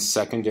other one is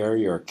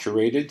secondary or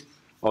curated,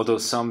 although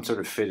some sort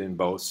of fit in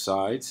both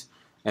sides.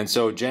 And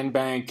so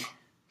GenBank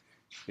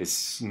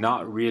is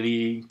not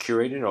really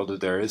curated, although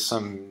there is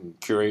some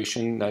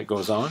curation that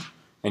goes on.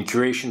 And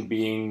curation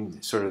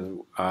being sort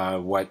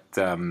of what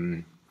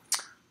Trevor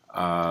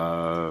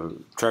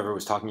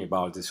was talking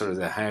about, is sort of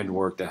the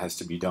handwork that has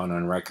to be done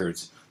on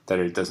records that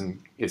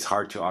it's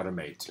hard to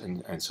automate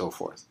and so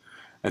forth.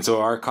 And so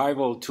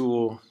archival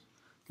tool,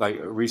 like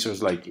a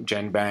resource like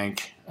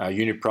GenBank,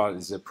 UniProt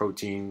is a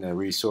protein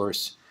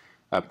resource,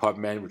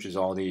 PubMed, which is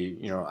all the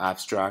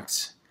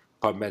abstracts,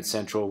 PubMed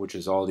Central, which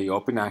is all the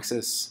open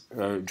access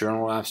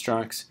journal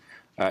abstracts,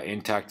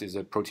 Intact is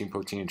a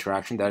protein-protein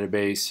interaction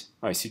database,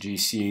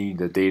 ICGC,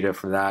 the data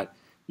for that,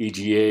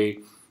 EGA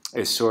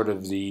is sort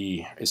of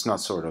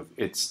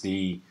it's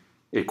the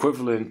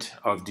equivalent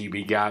of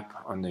dbGaP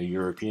on the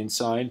European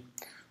side.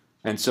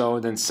 And so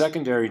then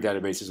secondary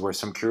databases where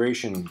some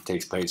curation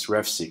takes place,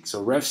 RefSeq.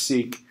 So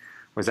RefSeq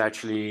was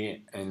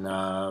actually, when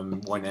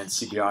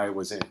NCBI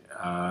was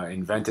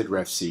invented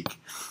RefSeq,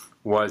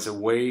 was a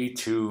way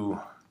to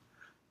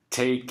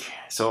take,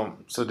 so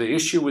the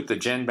issue with the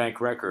GenBank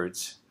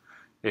records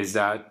is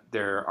that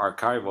they're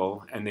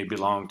archival and they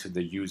belong to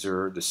the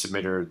user, the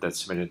submitter that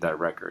submitted that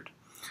record.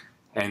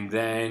 And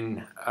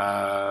then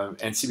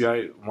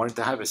NCBI wanted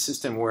to have a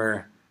system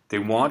where they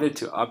wanted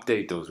to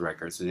update those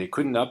records. So they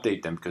couldn't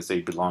update them because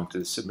they belonged to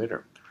the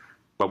submitter.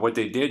 But what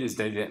they did is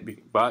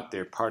but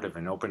they're part of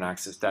an open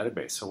access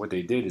database. So what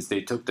they did is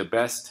they took the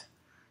best,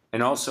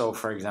 and also,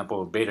 for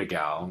example,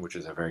 beta-gal, which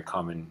is a very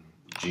common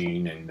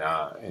gene in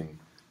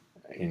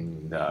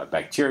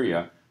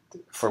bacteria,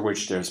 for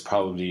which there's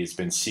probably has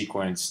been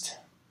sequenced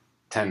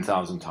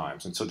 10,000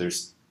 times. And so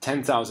there's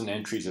 10,000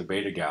 entries of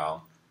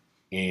beta-gal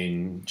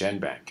in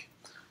GenBank.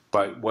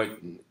 But what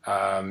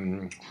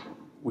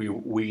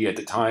we at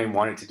the time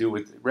wanted to do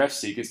with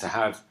RefSeq is to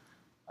have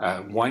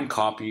one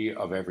copy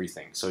of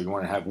everything. So you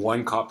want to have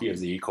one copy of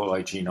the E.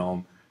 coli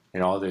genome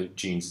and all the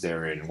genes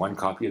therein, one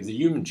copy of the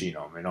human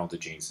genome and all the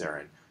genes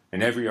therein,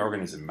 and every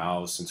organism,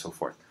 mouse, and so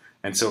forth.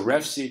 And so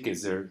RefSeq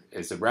is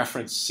the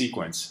reference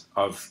sequence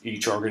of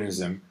each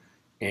organism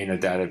in a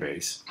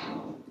database.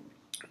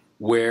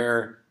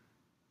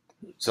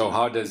 So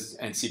how does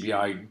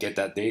NCBI get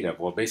that data?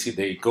 Well,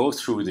 basically they go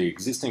through the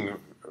existing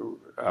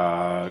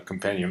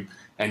compendium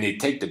and they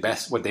take the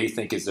best, what they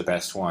think is the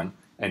best one,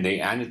 and they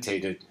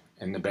annotate it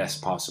in the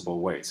best possible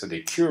way. So they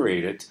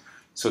curate it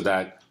so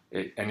that,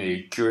 and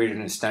they curate it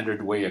in a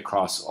standard way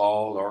across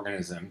all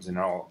organisms and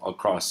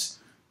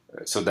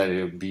so that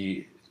it'll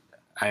be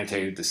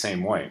annotated the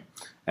same way.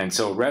 And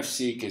so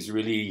RefSeq is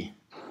really,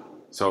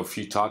 so if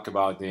you talk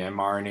about the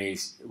mRNA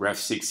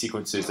RefSeq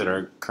sequences that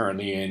are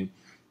currently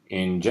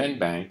in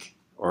GenBank,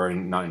 or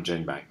not in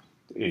GenBank,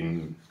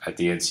 at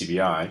the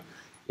NCBI,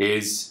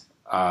 is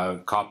a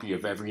copy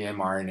of every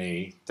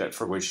mRNA that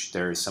for which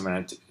there is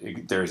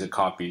a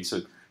copy.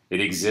 So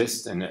it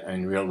exists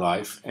in real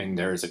life, and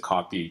there is a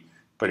copy,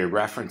 but it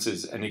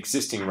references an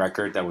existing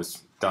record that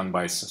was done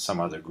by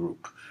some other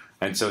group.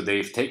 And so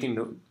they've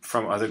taken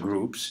from other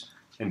groups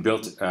and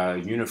built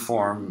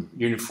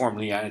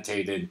uniformly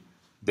annotated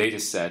data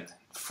set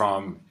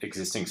from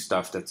existing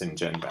stuff that's in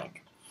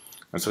GenBank.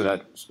 And so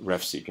that's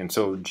RefSeq. And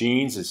so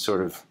genes is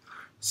sort of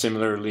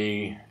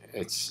similarly,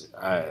 it's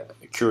a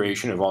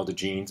curation of all the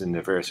genes in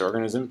the various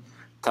organisms.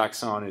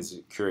 Taxon is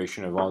a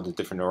curation of all the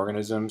different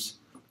organisms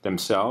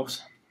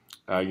themselves.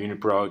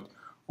 UniProt,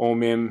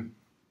 OMIM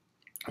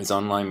is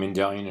online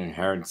Mendelian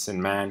inheritance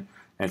in man.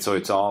 And so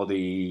it's all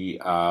the,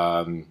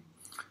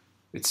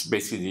 it's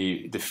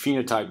basically the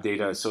phenotype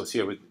data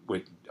associated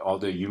with all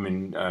the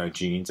human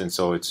genes. And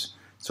so it's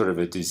sort of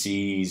a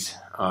disease,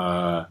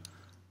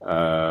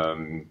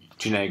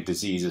 genetic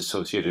disease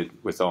associated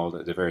with all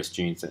the various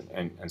genes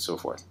and so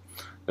forth.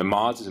 The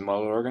MODS is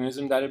model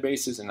organism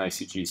databases and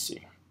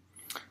ICGC.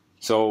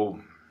 So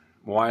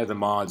why are the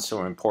MODS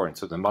so important?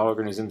 So the model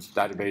organisms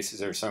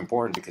databases are so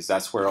important because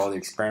that's where all the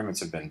experiments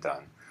have been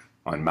done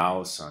on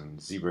mouse, on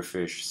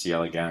zebrafish, C.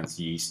 elegans,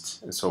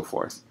 yeast, and so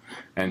forth.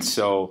 And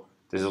so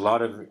there's a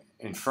lot of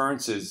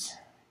inferences,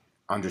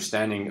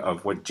 understanding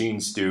of what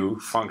genes do,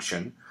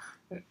 function,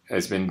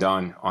 has been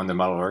done on the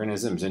model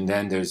organisms. And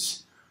then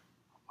there's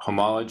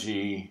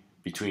homology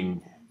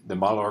between the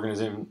model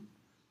organism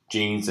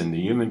genes and the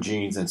human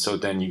genes. And so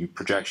then you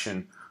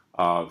projection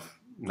of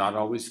not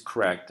always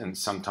correct and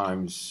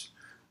sometimes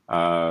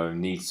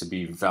needs to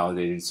be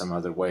validated some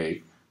other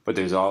way. But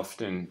there's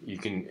often, you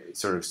can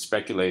sort of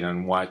speculate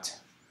on what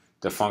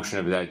the function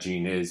of that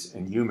gene is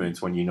in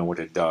humans when you know what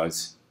it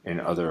does in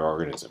other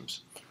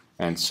organisms.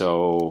 And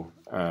so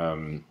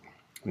and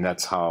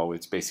that's how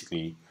it's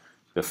basically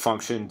the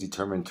function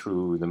determined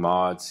through the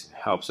MODS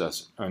helps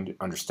us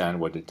understand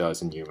what it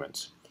does in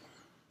humans.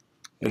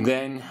 And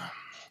then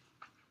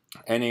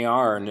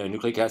NAR, the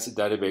Nucleic Acid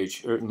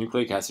Database, or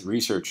Nucleic Acid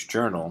Research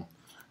Journal,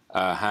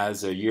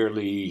 has a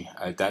yearly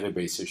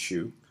database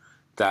issue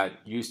that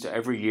used to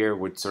every year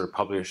would sort of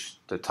publish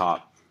the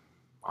top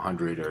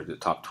 100 or the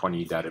top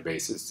 20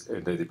 databases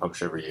that they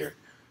publish every year.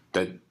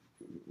 And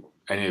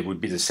it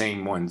would be the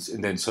same ones,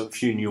 and then so a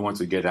few new ones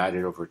would get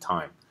added over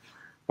time.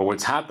 But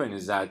what's happened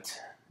is that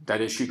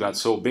issue got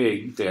so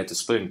big they had to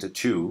split into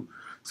two.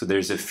 So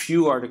there's a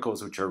few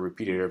articles which are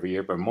repeated every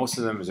year, but most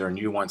of them are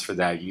new ones for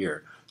that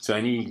year. So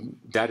any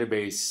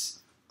database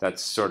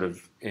that's sort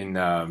of in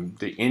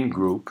the in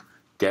group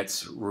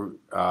gets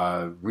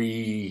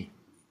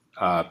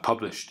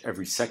published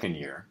every second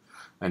year.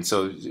 And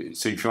so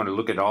if you want to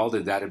look at all the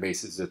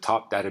databases, the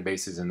top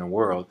databases in the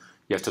world,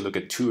 you have to look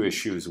at 2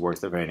 issues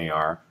worth of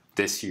NAR,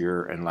 this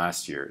year and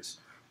last year's.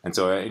 And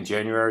so in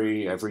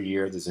January, every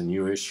year, there's a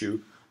new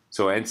issue.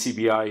 So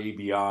NCBI,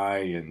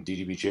 EBI, and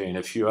DDBJ, and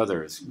a few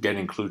others get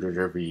included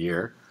every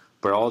year,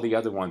 but all the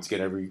other ones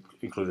get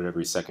included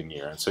every second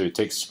year. And so it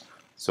takes,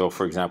 so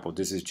for example,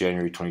 this is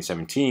January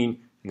 2017, and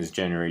this is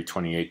January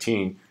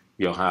 2018.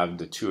 You'll have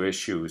the 2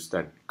 issues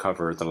that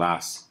cover the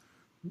last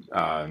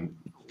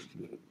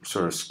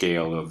sort of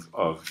scale of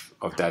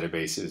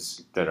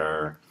databases that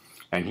are,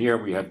 and here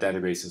we have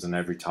databases on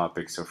every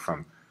topic. So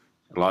from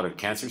a lot of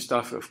cancer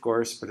stuff, of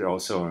course, but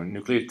also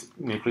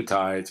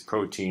nucleotides,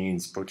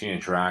 proteins, protein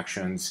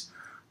interactions,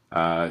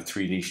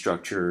 3D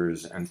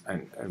structures,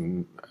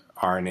 and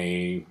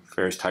RNA,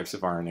 various types of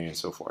RNA, and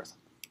so forth.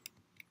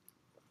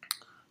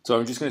 So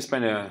I'm just going to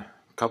spend a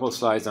couple of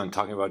slides on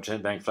talking about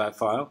GenBank flat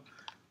file.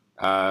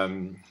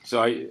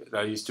 So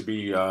I used to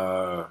be,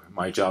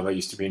 my job, I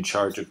used to be in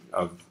charge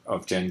of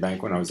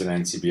GenBank when I was at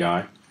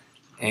NCBI.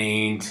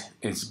 And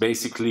it's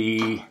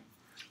basically,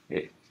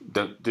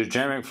 the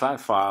GenBank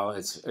flat file,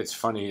 it's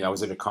funny, I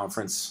was at a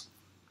conference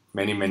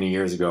many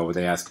years ago where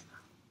they asked,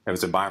 it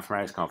was a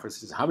bioinformatics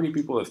conference, how many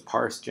people have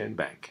parsed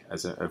GenBank,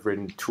 have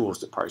written tools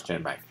to parse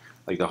GenBank?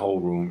 Like the whole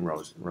room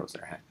rose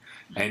their hand.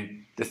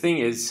 And the thing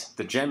is,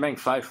 the GenBank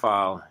flat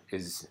file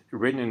is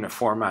written in a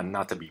format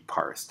not to be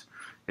parsed.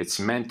 It's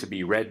meant to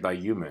be read by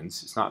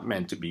humans. It's not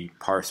meant to be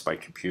parsed by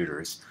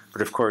computers.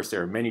 But of course,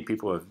 there are many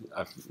people who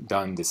have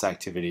done this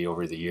activity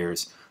over the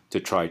years to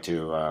try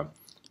to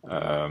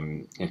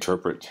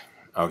interpret,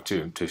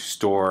 to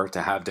store,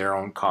 to have their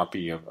own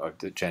copy of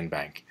the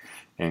GenBank,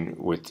 and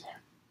with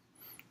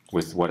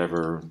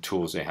whatever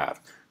tools they have.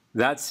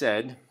 That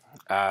said,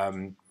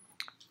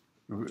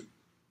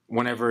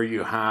 whenever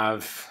you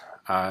have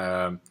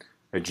a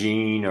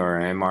gene or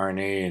an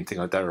mRNA and things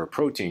like that, or a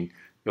protein,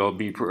 it'll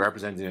be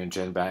represented in a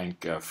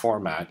GenBank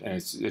format, and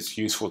it's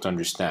useful to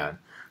understand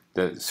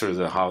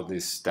how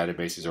this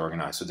database is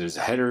organized. So there's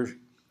a header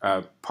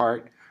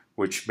part,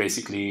 which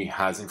basically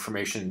has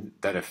information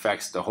that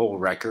affects the whole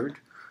record,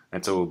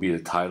 and so it will be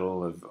the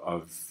title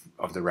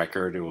of the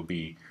record. It will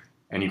be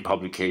any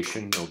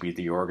publication. It will be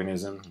the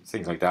organism,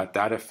 things like that.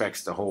 That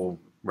affects the whole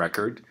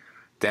record.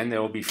 Then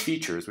there will be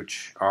features,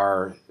 which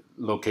are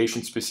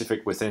location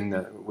specific within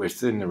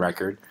the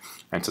record,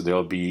 and so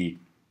there'll be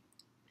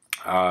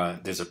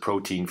there's a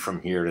protein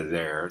from here to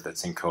there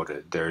that's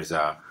encoded. There's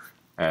an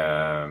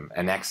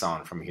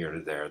exon from here to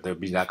there. There'll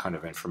be that kind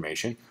of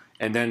information.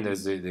 And then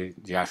there's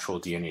the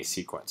actual DNA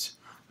sequence.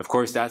 Of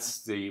course,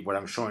 that's what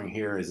I'm showing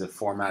here is a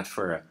format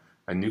for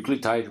a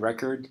nucleotide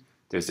record.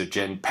 There's a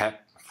GenPep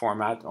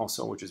format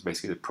also, which is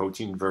basically the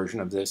protein version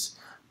of this,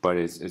 but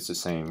it's the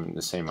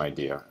same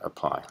idea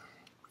apply.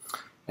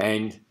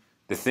 And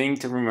the thing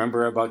to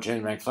remember about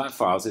GenBank flat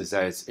files is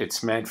that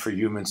it's meant for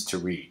humans to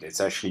read.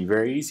 It's actually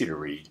very easy to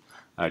read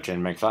a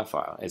GenBank flat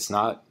file. It's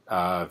not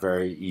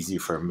very easy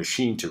for a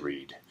machine to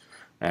read.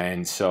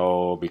 And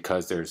so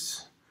because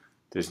there's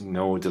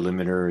no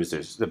delimiters,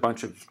 there's a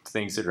bunch of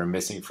things that are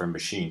missing for a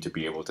machine to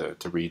be able to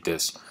read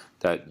this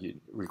that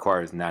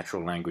requires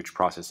natural language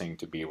processing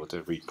to be able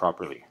to read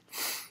properly.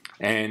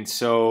 And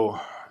so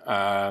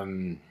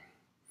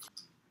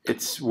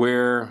it's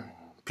where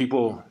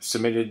people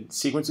submitted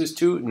sequences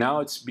to.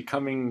 Now it's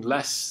becoming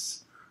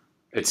less,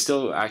 it's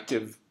still an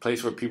active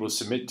place where people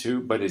submit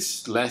to, but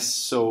it's less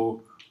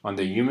so on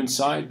the human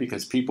side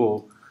because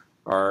people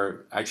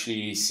are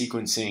actually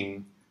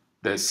sequencing.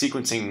 The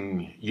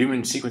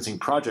human sequencing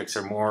projects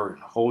are more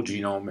whole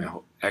genome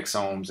and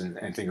exomes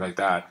and things like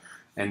that.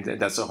 And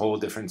that's a whole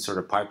different sort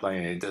of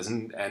pipeline. It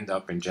doesn't end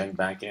up in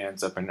GenBank, it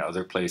ends up in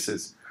other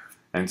places.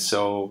 And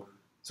so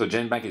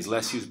GenBank is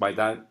less used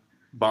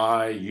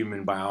by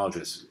human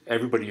biologists.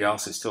 Everybody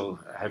else is still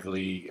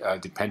heavily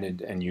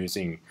dependent and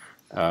using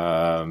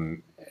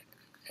GenBank.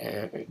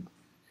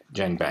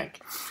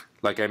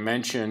 Like I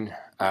mentioned,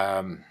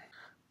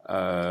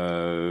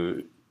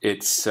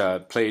 it's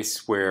a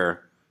place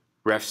where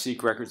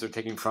RefSeq records are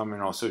taken from,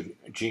 and also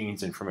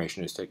genes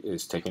information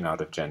is taken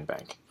out of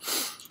GenBank.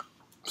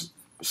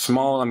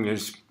 I'm going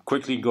to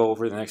quickly go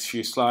over the next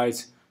few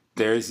slides.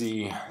 There's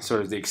the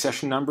sort of the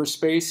accession number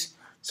space.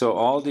 So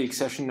all the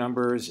accession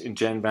numbers in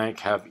GenBank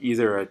have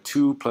either a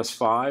 2 plus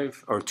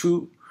 5, or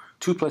 2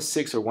 plus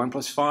 6, or 1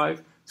 plus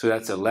 5. So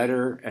that's a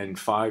letter and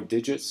 5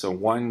 digits. So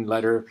 1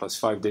 letter plus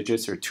 5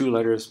 digits, or 2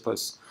 letters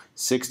plus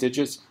 6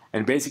 digits.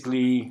 And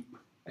basically,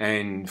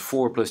 and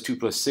 4 plus 2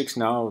 plus 6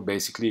 now,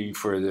 basically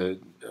for the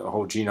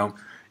whole genome,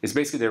 is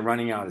basically they're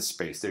running out of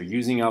space. They're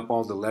using up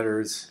all the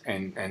letters,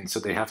 and so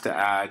they have to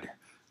add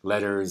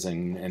letters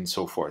and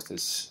so forth.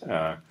 That's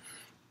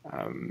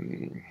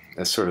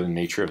sort of the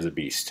nature of the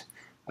beast.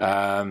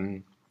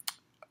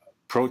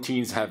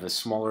 Proteins have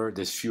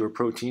there's fewer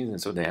proteins, and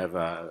so they have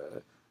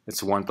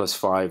it's 1 plus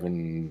 5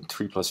 and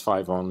 3 plus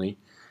 5 only.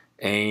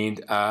 And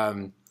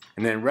then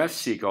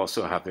RefSeq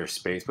also have their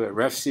space, but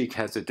RefSeq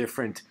has a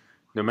different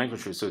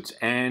nomenclature. So it's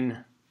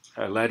N,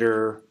 a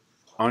letter,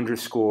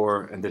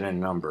 underscore, and then a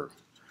number.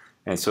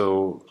 And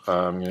so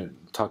I'm going to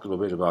talk a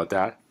little bit about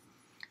that.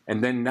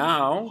 And then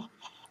now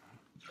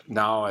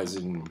as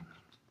in,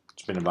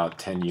 it's been about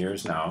 10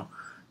 years now,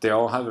 they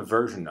all have a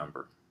version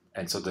number.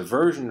 And so the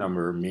version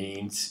number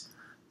means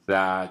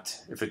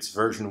that if it's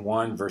version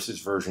 1 versus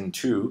version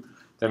 2,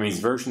 that means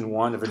version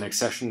 1 of an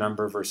accession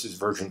number versus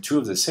version 2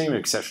 of the same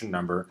accession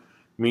number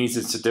means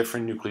it's a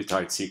different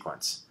nucleotide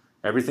sequence.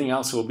 Everything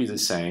else will be the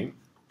same,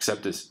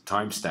 except this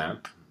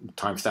timestamp. The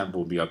timestamp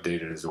will be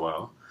updated as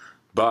well.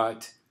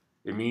 But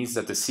it means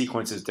that the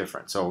sequence is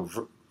different. So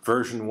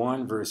version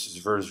 1 versus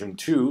version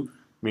 2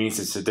 means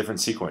it's a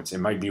different sequence. It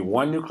might be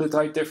 1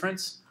 nucleotide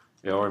difference,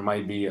 or it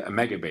might be a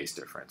megabase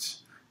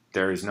difference.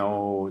 There is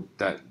no,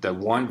 that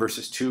 1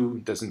 versus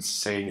 2 doesn't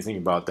say anything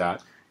about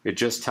that. It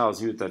just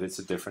tells you that it's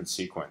a different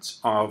sequence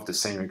of the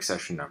same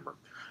accession number.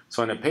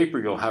 So in a paper,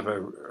 you'll have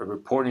a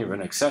reporting of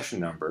an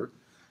accession number,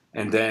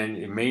 and then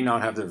it may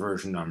not have the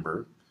version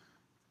number.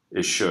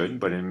 It should,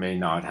 but it may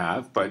not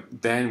have.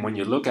 But then when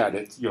you look at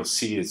it, you'll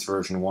see it's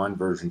version 1,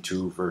 version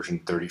 2, version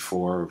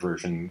 34,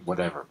 version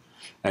whatever.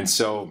 And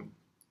so,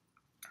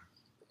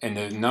 and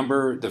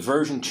the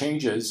version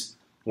changes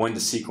when the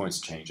sequence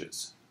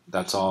changes.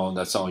 That's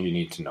all you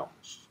need to know.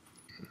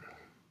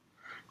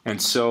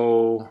 And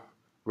so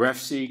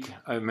RefSeq,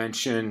 I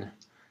mentioned,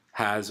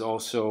 has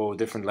also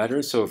different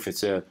letters. So if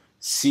it's a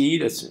C,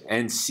 that's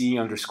NC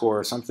underscore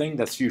or something,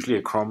 that's usually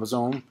a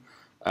chromosome.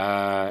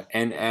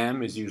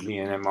 NM is usually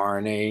an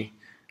mRNA.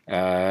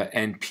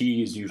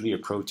 NP is usually a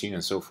protein,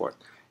 and so forth.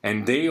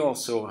 And they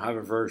also have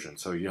a version.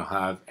 So you'll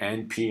have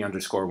NP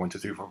underscore 1, 2,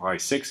 3, 4,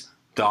 5, 6,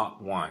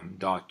 dot 1,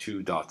 dot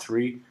 2, dot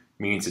 3,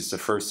 means it's the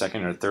first,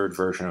 second, or third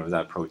version of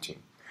that protein.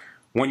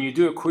 When you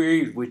do a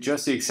query with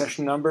just the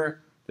accession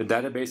number, the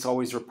database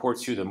always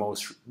reports you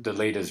the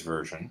latest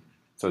version.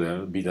 So that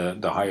would be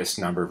the highest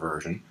number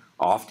version.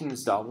 Often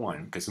it's dot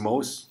 1, because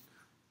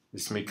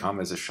this may come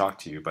as a shock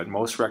to you, but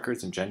most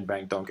records in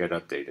GenBank don't get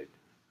updated.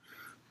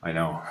 I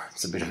know,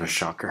 it's a bit of a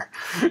shocker.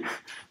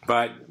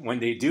 But when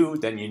they do,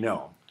 then you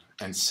know.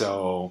 And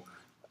so,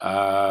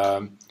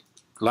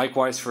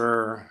 likewise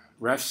for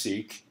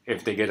RefSeq,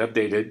 if they get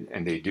updated,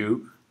 and they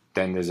do,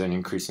 then there's an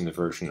increase in the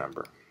version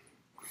number.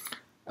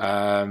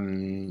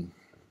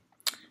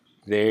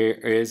 There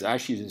is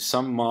actually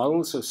some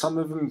models, so some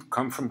of them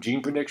come from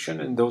gene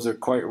prediction, and those are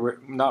quite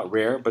not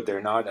rare, but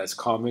they're not as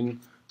common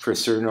for a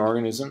certain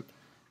organism,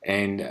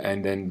 and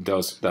then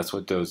that's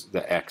what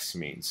the X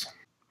means.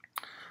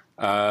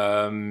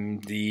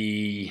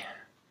 The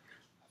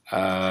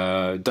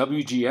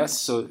WGS,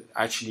 so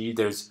actually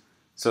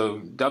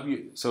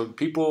so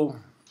people,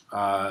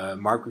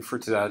 Mark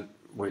referred to that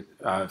with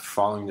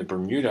following the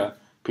Bermuda,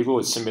 people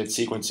would submit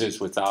sequences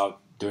without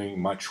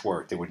doing much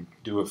work. They would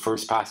do a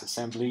first pass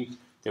assembly,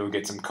 they would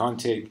get some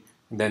config,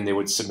 and then they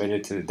would submit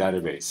it to the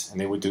database. And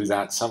they would do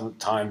that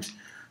sometimes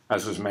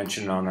as was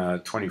mentioned, on a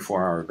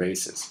 24-hour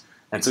basis.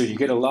 And so you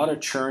get a lot of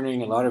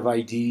churning, a lot of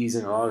IDs,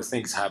 and a lot of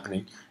things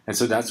happening. And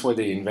so that's why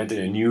they invented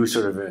a new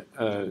sort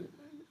of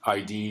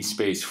ID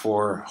space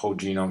for whole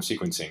genome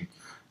sequencing.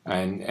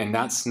 And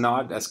that's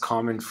not as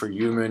common for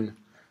human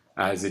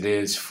as it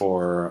is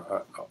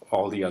for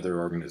all the other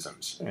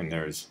organisms. And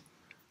there's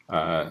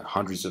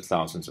hundreds of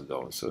thousands of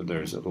those. So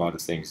there's a lot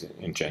of things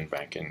in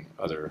GenBank and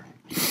other.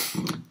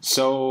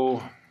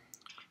 So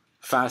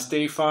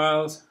FASTA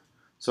files.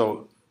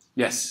 So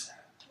yes.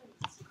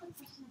 Just a quick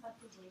question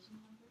about the version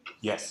numbers.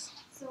 Yes.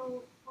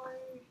 So for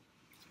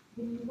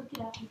when you look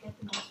it up, you get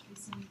the most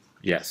recent.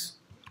 Yes.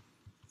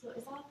 So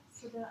is that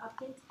so the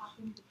updates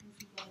happen because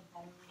you get a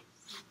better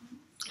sequence?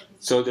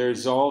 So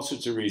there's all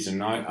sorts of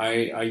reasons.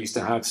 I used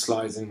to have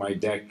slides in my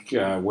deck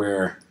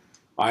where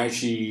I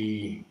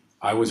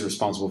was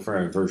responsible for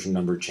a version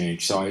number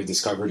change. So I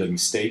discovered a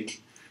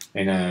mistake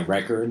in a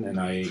record and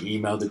I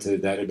emailed it to the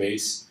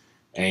database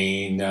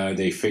and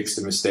they fixed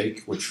the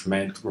mistake, which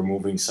meant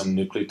removing some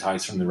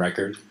nucleotides from the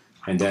record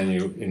and then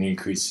it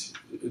increased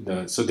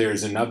so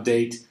there's an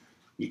update.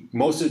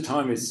 Most of the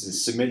time it's the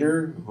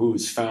submitter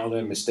who's found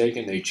a mistake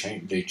and they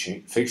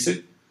fix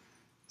it.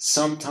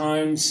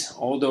 Sometimes,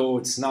 although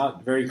it's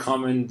not very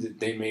common,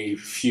 they may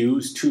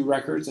fuse two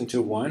records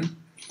into one.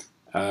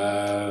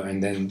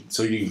 And then,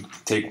 so you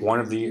take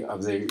one of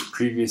the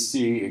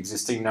previously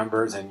existing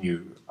numbers and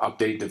you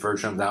update the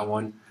version of that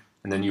one,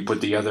 and then you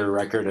put the other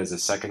record as a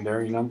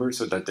secondary number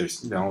so that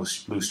there's no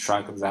lose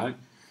track of that.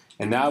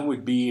 And that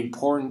would be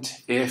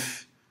important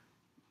if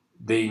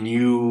they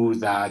knew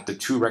that the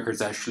two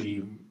records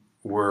actually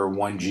were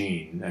one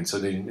gene, and so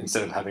they,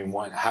 instead of having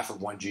half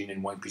of one gene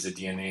in one piece of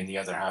DNA and the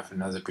other half in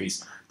another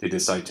piece, they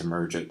decide to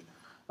merge it.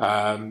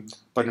 But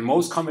the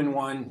most common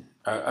one,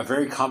 a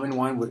very common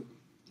one,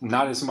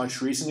 not as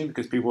much recently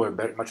because people are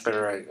much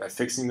better at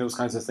fixing those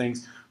kinds of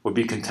things, would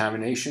be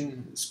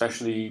contamination,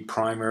 especially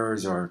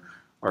primers or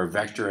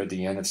vector at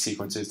the end of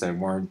sequences that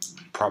weren't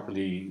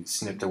properly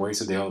snipped away,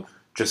 so they'll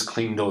just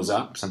clean those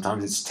up.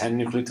 Sometimes it's 10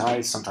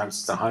 nucleotides, sometimes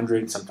it's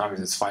 100, sometimes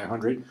it's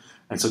 500.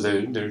 And so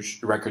the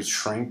records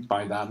shrink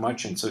by that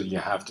much, and so you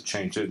have to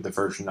change the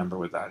version number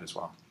with that as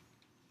well.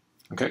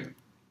 Okay?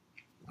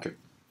 Okay.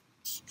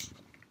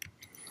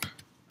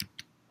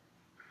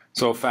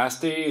 So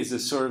FASTA is a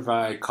sort of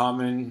a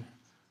common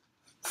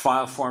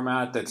file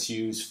format that's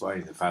used by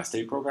the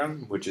FASTA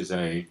program, which is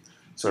a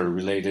sort of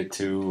related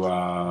to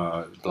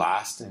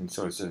BLAST, and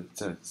so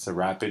it's a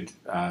rapid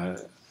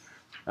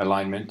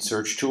alignment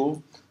search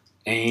tool.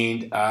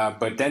 And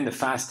but then the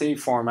FASTA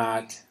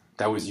format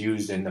that was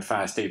used in the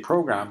FASTA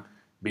program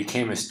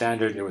became a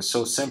standard. It was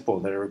so simple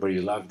that everybody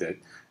loved it.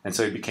 And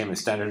so it became a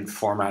standard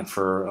format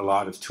for a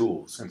lot of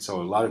tools. And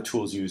so a lot of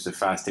tools use the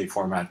FASTA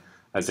format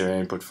as their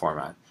input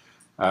format.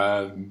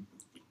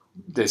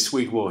 This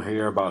week we'll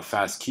hear about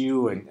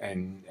FASTQ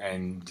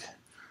and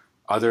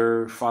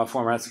other file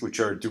formats which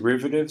are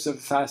derivatives of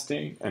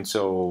FASTA. And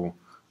so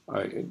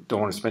I don't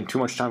want to spend too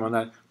much time on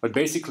that. But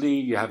basically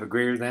you have a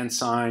greater than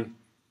sign,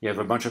 you have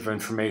a bunch of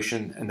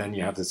information, and then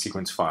you have the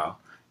sequence file.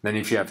 Then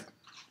if you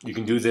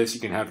can do this, you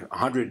can have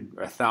 100,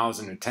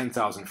 1,000, or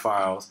 10,000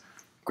 files,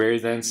 greater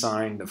than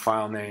sign, the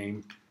file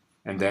name,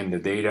 and then the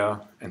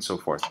data, and so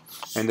forth.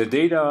 And the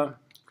data,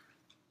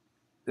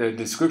 the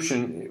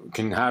description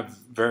can have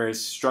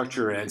various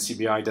structure, and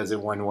NCBI does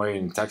it one way,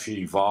 and it's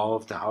actually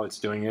evolved to how it's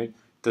doing it.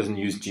 It doesn't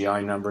use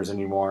GI numbers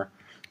anymore.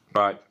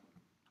 But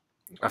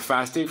a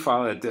FASTA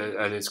file at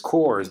its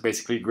core is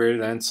basically greater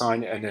than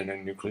sign and then a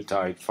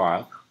nucleotide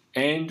file,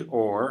 and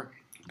or,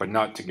 but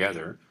not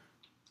together.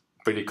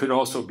 But it could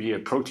also be a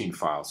protein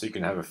file. So you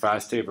can have a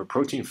FASTA of a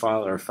protein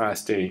file or a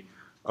FASTA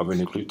of a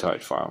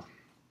nucleotide file.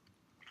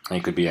 And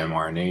it could be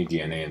mRNA,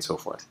 DNA, and so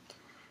forth.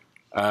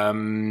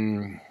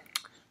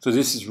 So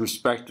this is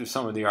respect to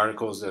some of the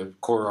articles, the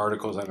core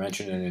articles I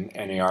mentioned in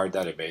an NAR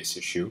database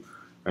issue.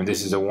 And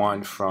this is a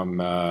one from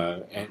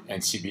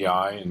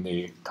NCBI, and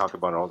they talk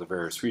about all the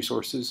various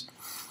resources.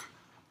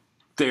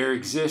 There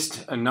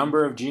exist a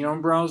number of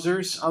genome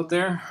browsers out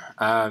there.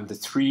 The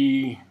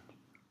three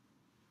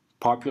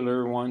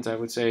popular ones, I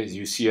would say, is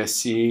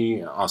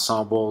UCSC,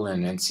 Ensemble,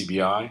 and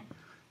NCBI.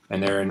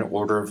 And they're in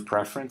order of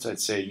preference. I'd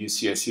say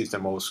UCSC is the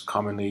most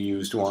commonly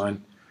used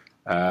one.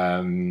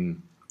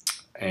 And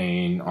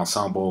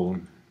Ensemble,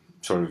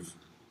 sort of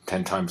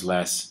 10 times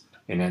less.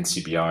 In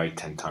NCBI,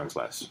 10 times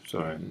less.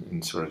 So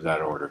in sort of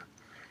that order.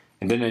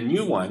 And then a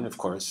new one, of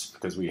course,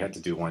 because we had to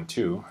do one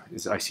too,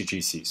 is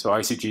ICGC. So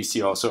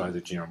ICGC also has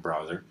a genome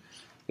browser.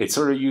 It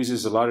sort of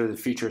uses a lot of the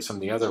features from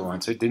the other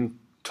ones. It didn't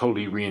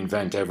totally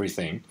reinvent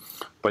everything,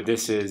 but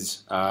this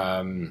is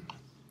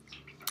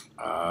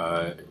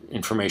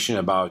information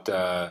about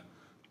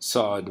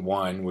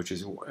SOD1, which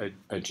is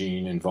a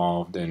gene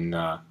involved in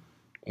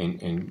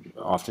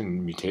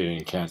often mutated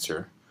in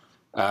cancer.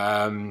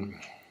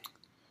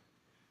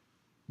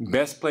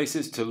 Best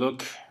places to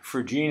look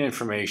for gene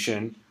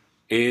information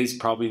is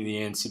probably the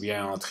NCBI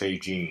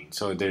Entrée gene.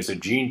 So there's a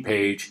gene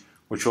page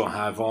which will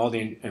have all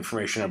the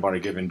information about a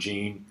given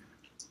gene,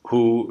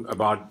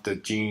 about the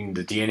gene,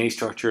 the DNA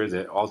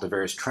structure, all the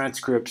various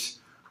transcripts,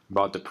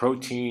 about the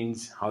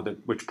proteins,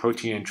 which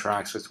protein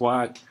interacts with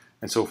what,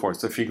 and so forth.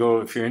 So if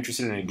you're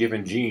interested in a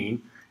given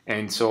gene,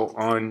 and so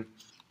on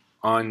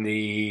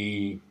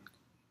the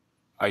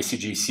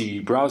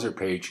ICGC browser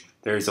page,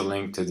 there's a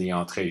link to the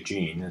Entrée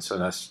gene, and so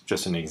that's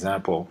just an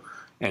example.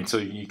 And so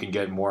you can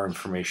get more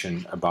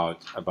information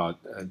about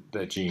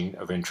the gene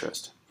of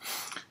interest.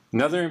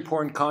 Another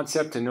important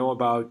concept to know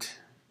about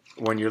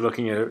when you're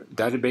looking at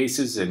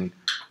databases, and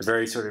a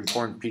very sort of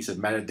important piece of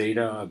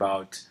metadata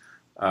about,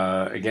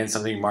 again,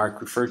 something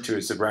Mark referred to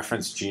as the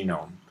reference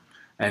genome.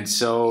 And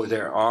so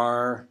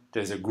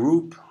there's a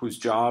group whose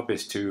job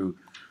is to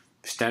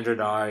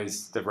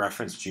standardize the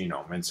reference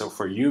genome. And so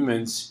for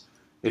humans,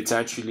 it's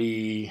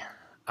actually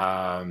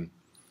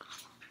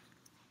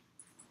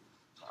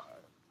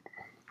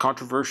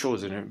controversial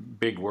isn't a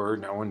big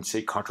word. I wouldn't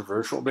say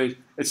controversial, but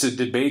it's a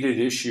debated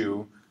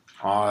issue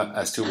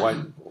as to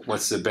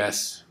what's the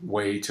best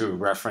way to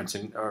reference.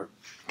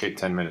 Okay,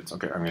 10 minutes.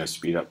 Okay, I'm going to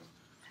speed up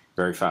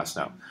very fast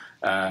now.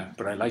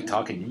 But I like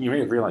talking. You may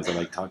have realized I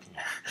like talking.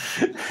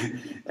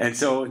 And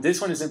so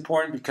this one is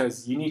important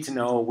because you need to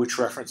know which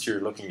reference you're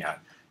looking at.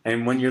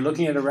 And when you're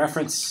looking at a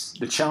reference,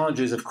 the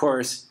challenge is, of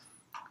course,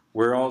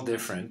 we're all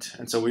different.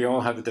 And so we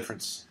all have a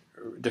different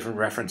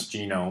reference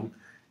genome.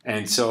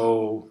 And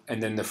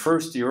then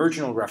the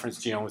original reference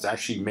genome was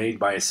actually made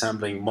by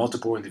assembling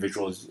multiple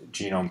individuals'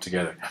 genome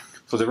together.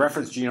 So the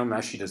reference genome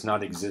actually does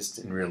not exist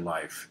in real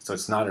life. So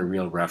it's not a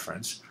real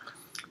reference.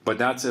 But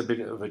that's a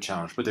bit of a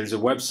challenge. But there's a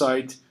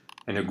website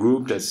and a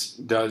group that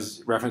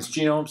does reference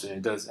genomes,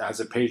 and it has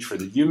a page for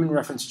the human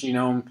reference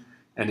genome.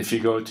 And if you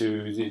go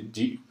to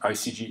the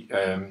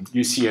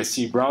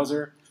UCSC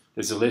browser,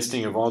 there's a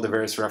listing of all the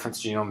various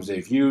reference genomes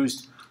they've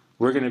used.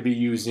 We're going to be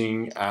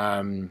using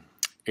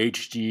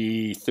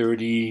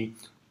HD30,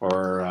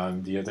 or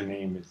the other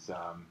name is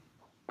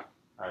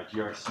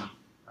GRC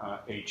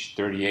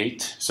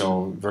H38,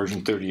 so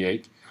version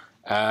 38.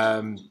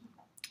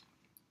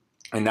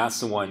 And that's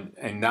the one,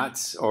 and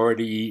that's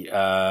already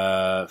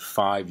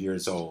 5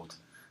 years old.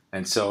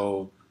 And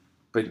so,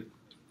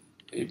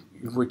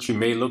 what you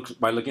may look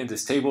by looking at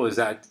this table is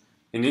that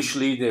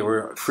initially there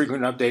were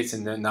frequent updates,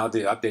 and then now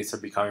the updates are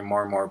becoming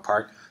more and more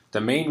apart.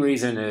 The main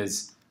reason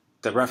is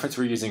the reference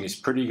we're using is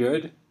pretty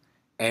good,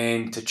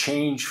 and to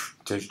change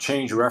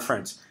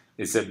reference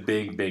is a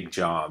big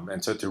job.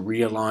 And so to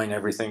realign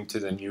everything to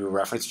the new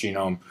reference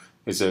genome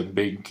is a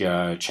big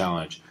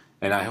challenge.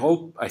 And I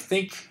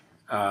think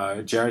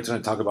Jared's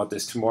going to talk about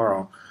this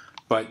tomorrow,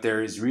 but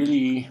there is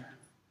really,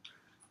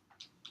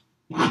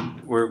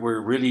 we're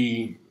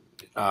really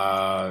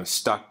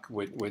stuck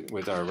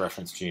with our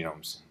reference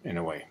genomes in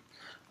a way.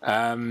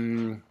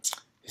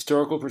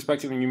 Historical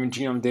perspective in human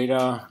genome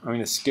data. I'm going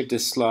to skip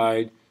this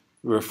slide. It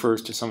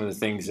refers to some of the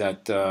things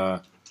that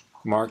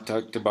Mark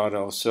talked about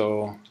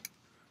also.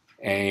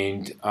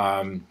 And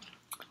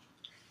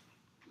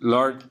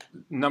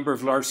number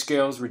of large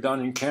scales were done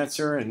in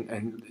cancer,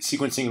 and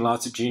sequencing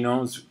lots of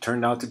genomes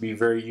turned out to be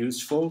very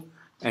useful.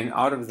 And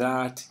out of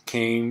that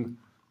came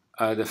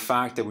the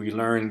fact that we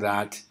learned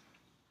that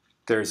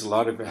there's a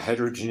lot of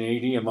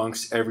heterogeneity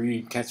amongst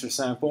every cancer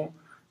sample.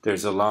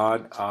 There's a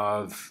lot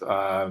of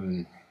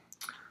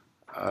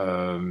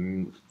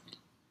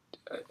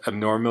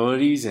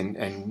abnormalities,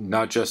 and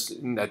not just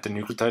at the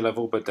nucleotide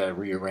level, but the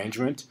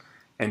rearrangement.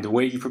 And the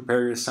way you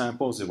prepare your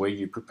samples, the way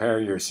you prepare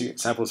your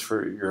samples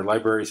for your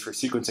libraries for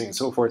sequencing and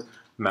so forth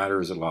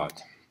matters a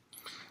lot.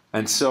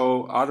 And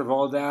so out of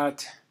all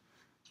that,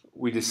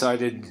 we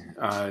decided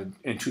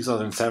in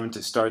 2007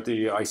 to start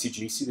the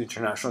ICGC, the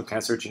International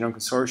Cancer Genome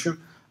Consortium.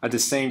 At the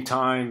same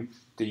time,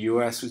 the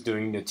US was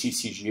doing the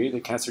TCGA,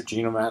 the Cancer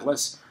Genome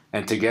Atlas,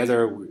 and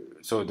together,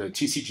 so the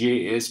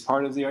TCGA is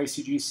part of the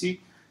ICGC,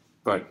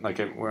 but like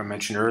I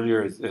mentioned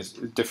earlier, there's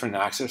different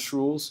access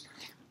rules.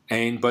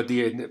 But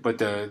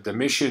the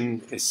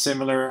mission is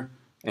similar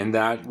in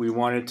that we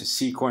wanted to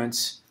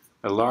sequence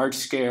a large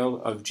scale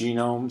of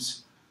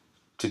genomes,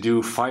 to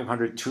do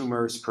 500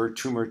 tumors per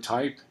tumor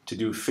type, to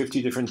do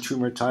 50 different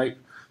tumor type,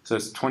 so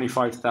that's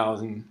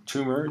 25,000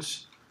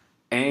 tumors,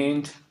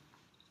 and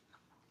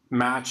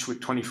match with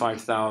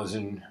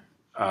 25,000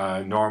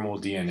 normal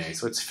DNA.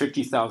 So it's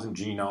 50,000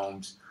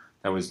 genomes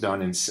that was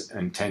done in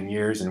 10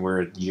 years, and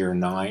we're at year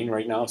 9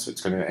 right now, so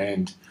it's going to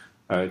end,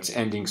 it's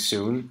ending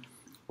soon.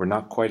 We're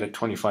not quite at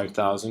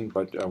 25,000,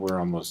 but we're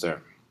almost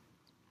there.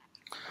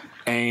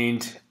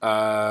 And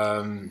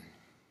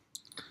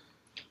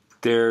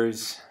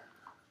there's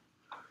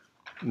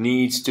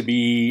needs to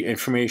be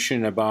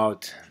information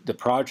about the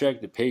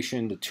project, the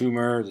patient, the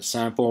tumor, the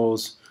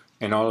samples,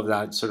 and all of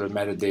that sort of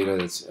metadata,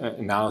 that's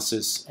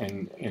analysis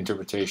and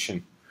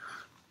interpretation.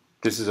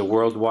 This is a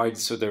worldwide,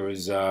 so there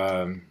was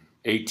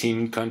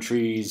 18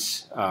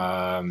 countries,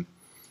 lots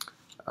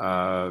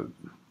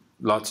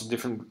of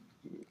different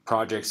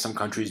projects, some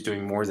countries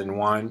doing more than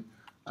one.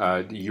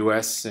 The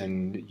US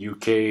and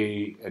UK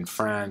and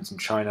France and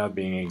China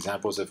being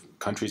examples of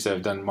countries that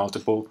have done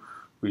multiple.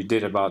 We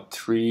did about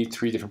three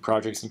different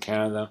projects in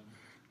Canada,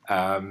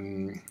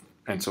 and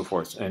so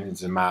forth. And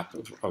it's a map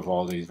of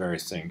all these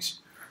various things.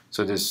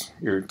 So this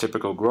your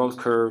typical growth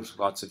curves.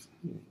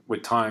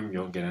 With time,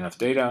 you'll get enough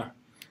data.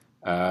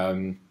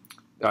 The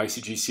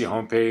ICGC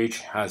homepage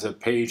has a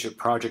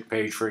project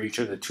page for each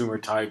of the tumor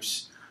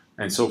types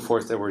and so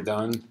forth that were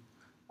done.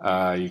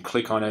 You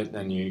click on it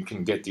and you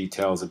can get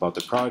details about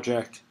the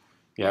project.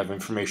 You have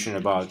information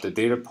about the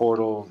data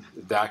portal,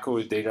 the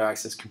DACO, Data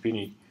Access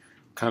Committee,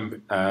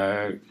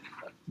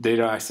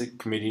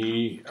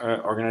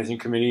 Organizing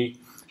Committee,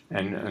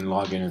 and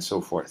login and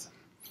so forth.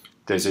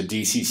 There's a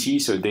DCC,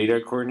 so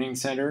Data Coordinating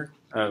Center,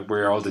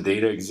 where all the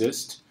data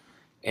exists.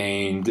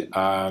 And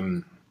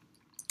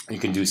you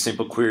can do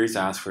simple queries,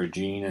 ask for a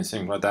gene and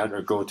things like that,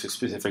 or go to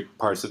specific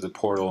parts of the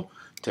portal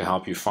to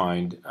help you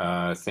find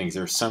things.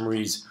 There are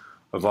summaries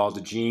of all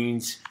the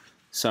genes,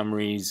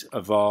 summaries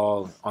of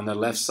all, on the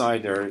left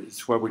side,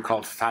 it's what we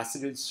call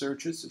faceted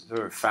searches,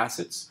 there are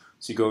facets.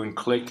 So you go and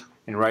click,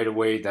 and right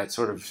away that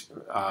sort of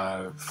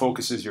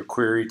focuses your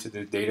query to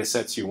the data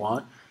sets you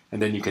want,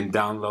 and then you can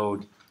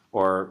download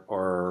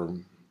or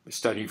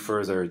study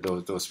further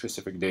those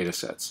specific data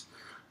sets.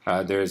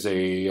 There's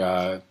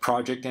a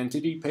project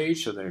entity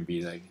page, so there'd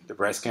be like the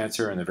breast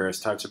cancer and the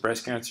various types of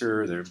breast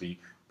cancer. There'd be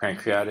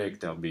pancreatic,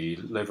 there'll be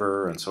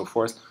liver, and so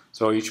forth.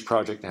 So each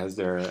project has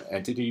their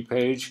entity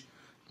page.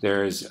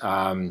 There's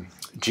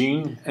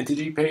gene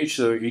entity page,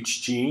 so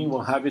each gene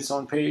will have its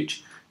own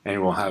page, and it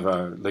will have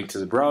a link to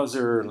the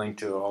browser, a link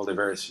to all the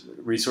various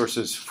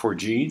resources for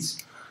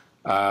genes.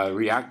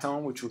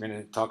 Reactome, which we're going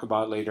to talk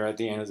about later at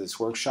the end of this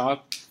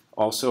workshop,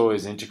 also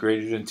is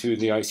integrated into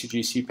the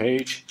ICGC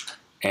page.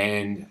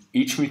 And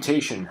each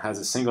mutation has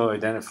a single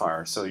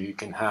identifier, so you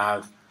can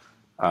have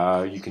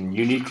you can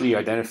uniquely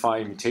identify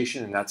a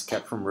mutation, and that's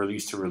kept from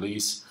release to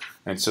release,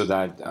 and so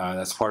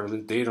that's part of the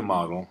data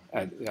model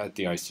at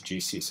the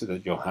ICGC, so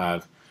that you'll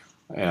have,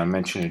 and I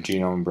mentioned a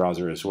genome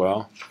browser as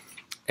well,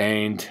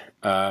 and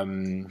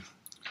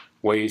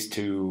ways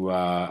to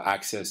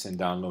access and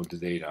download the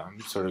data. I'm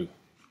sort of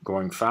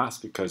going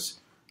fast because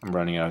I'm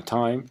running out of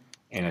time,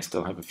 and I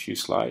still have a few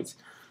slides,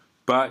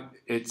 but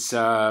it's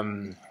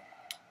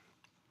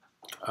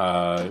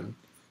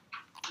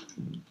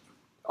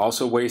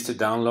also ways to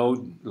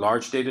download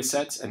large data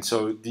sets, and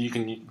so you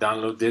can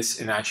download this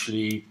and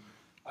actually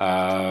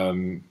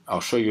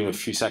I'll show you in a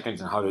few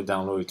seconds on how to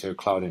download it to a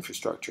cloud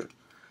infrastructure.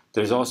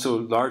 There's also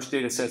large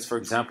data sets, for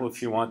example,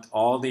 if you want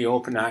all the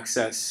open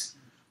access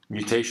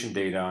mutation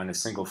data on a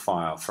single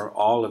file for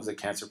all of the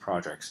cancer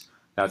projects,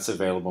 that's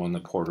available in the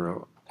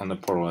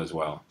portal as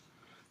well.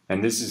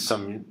 And this is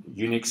some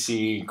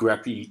Unixy,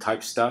 greppy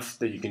type stuff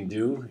that you can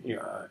do,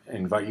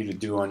 invite you to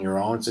do on your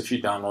own. So if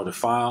you download a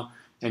file,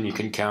 and you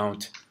can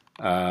count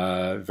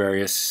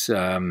various,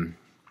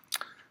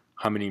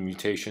 how many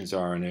mutations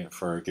are in it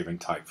for a given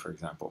type, for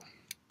example.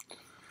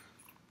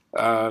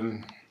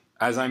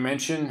 As I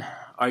mentioned,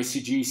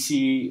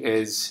 ICGC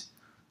is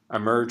a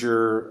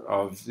merger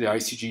of the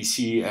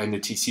ICGC and the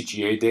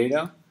TCGA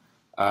data.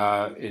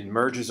 It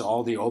merges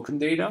all the open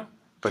data,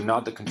 but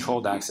not the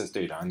controlled access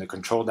data. And the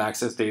controlled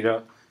access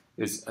data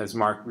is, as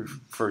Mark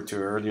referred to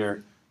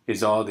earlier,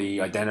 is all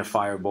the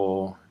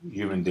identifiable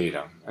human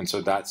data. And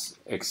so that's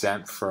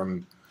exempt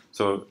from,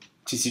 so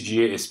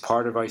TCGA is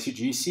part of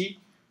ICGC.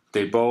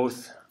 They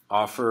both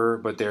offer,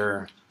 but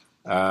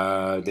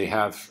they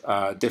have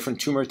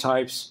different tumor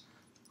types,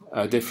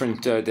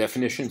 different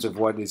definitions of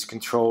what is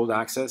controlled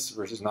access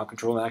versus not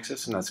controlled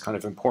access, and that's kind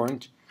of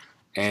important.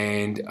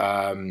 And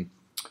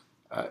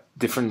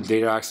different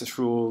data access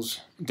rules,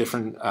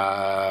 different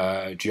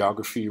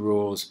geography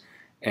rules,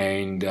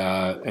 and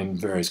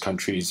various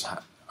countries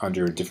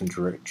under a different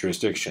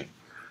jurisdiction.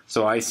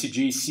 So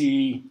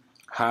ICGC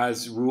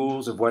has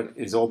rules of what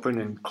is open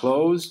and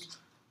closed.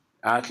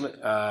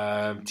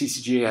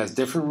 TCGA has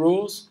different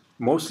rules,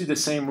 mostly the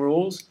same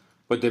rules,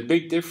 but the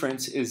big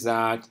difference is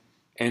that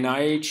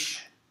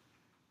NIH,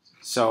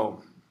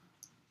 so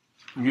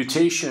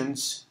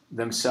mutations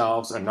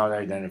themselves are not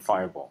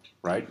identifiable,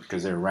 right?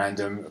 Because they're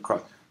random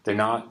across,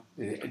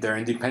 they're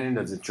independent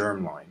of the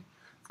germline.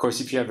 Of course,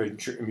 if you have a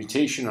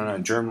mutation on a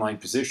germline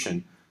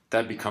position,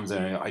 that becomes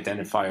an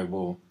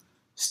identifiable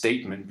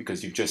statement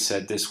because you've just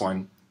said this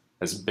one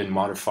has been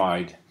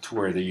modified to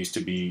where there used to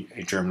be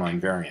a germline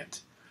variant.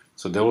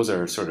 So those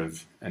are sort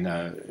of in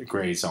a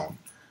gray zone.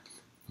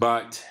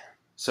 But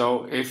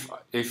so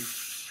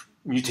if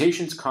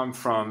mutations come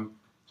from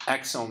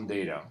exome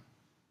data,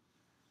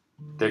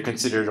 they're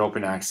considered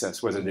open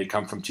access, whether they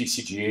come from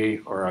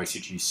TCGA or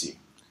ICGC.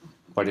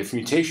 But if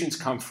mutations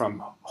come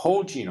from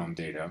whole genome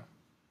data,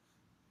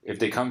 if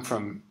they come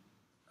from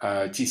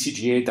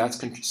TCGA, that's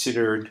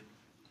considered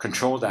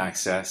controlled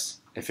access.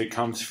 If it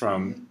comes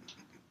from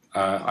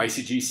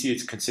ICGC,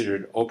 it's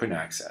considered open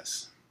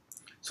access.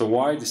 So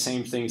why the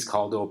same thing is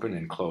called open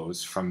and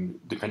closed,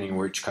 depending on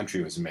which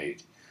country it was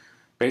made?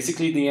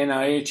 Basically, the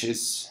NIH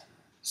is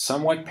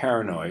somewhat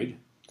paranoid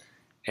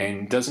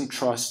and doesn't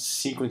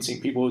trust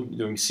sequencing, people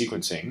doing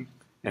sequencing,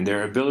 and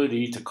their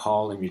ability to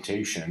call a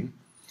mutation.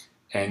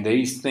 And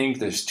they think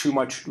there's too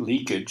much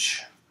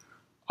leakage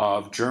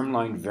of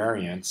germline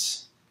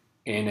variants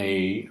in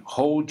a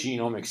whole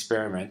genome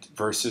experiment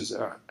versus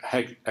a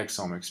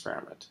exome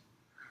experiment.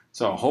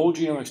 So a whole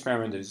genome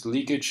experiment is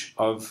leakage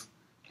of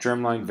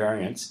germline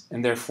variants,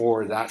 and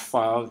therefore that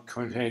file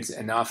contains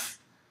enough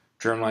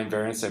germline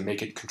variants that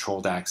make it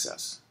controlled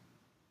access.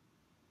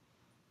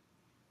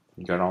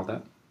 You got all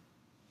that?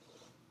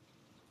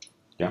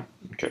 Yeah?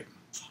 Okay.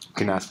 You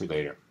can ask me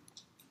later.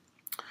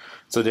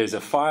 So there's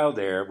a file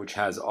there which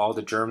has all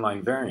the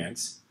germline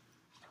variants,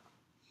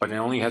 but it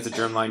only has the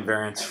germline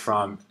variants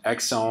from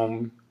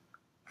exome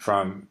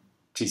from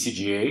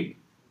TCGA,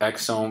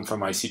 exome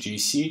from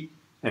ICGC,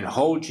 and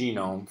whole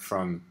genome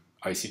from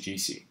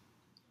ICGC.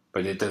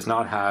 But it does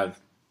not have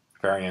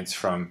variants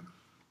from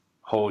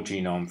whole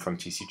genome from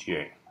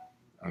TCGA.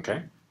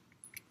 Okay?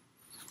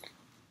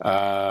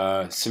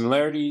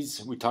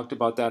 Similarities, we talked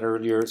about that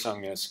earlier, so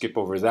I'm going to skip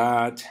over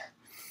that.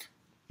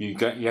 You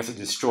have to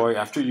destroy,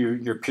 after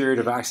your period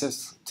of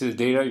access to the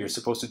data, you're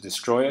supposed to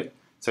destroy it.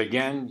 So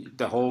again,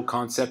 the whole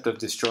concept of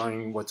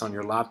destroying what's on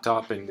your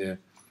laptop and the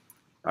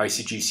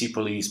ICGC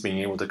police being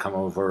able to come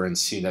over and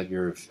see that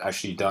you've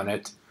actually done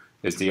it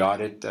is the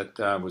audit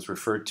that was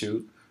referred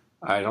to.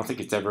 I don't think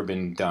it's ever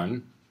been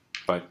done,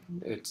 but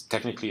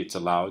technically it's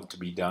allowed to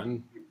be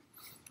done,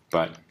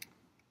 but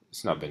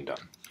it's not been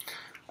done.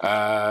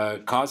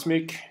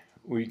 Cosmic,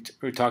 we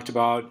talked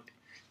about,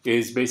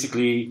 is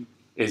basically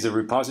a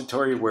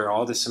repository where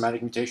all the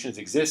somatic mutations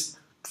exist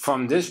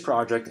from this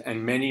project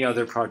and many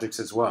other projects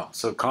as well.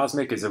 So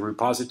Cosmic is a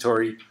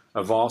repository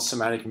of all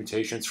somatic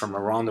mutations from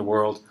around the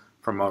world,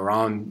 from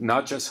around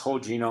not just whole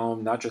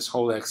genome, not just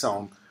whole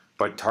exome,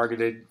 but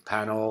targeted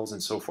panels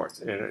and so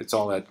forth. It's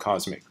all at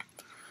Cosmic.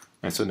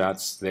 And so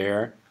that's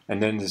there.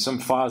 And then there's some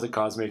files at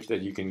Cosmic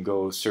that you can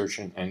go search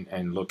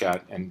and look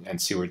at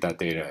and see where that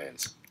data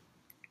is.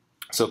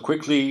 So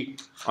quickly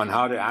on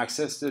how to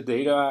access the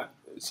data.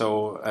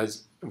 So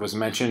as was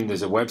mentioned,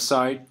 there's a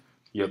website.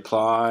 You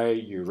apply,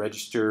 you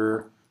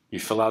register, you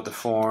fill out the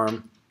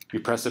form,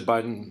 you press a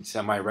button, say,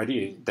 am I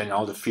ready? Then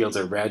all the fields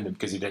are red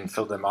because you didn't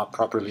fill them out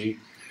properly.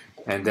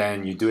 And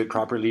then you do it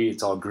properly,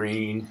 it's all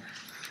green.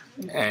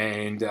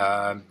 And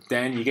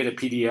then you get a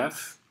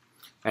PDF,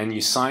 and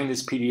you sign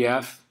this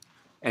PDF.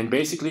 And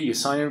basically, you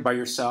sign it by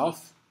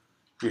yourself.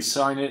 You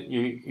sign it,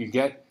 you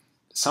get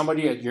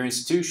somebody at your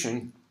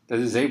institution that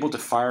is able to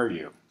fire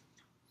you.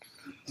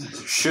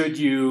 Should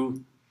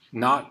you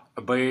not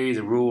obey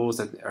the rules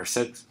that are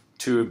set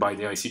to by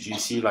the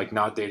ICGC, like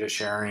not data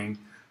sharing,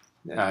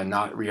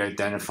 not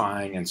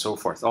re-identifying, and so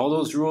forth. All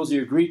those rules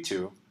you agreed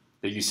to,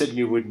 that you said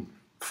you would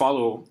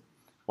follow,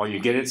 while you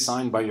get it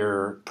signed by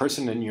your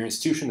person in your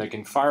institution that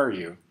can fire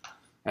you.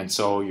 And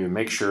so you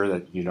make sure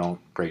that you don't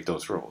break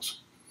those rules.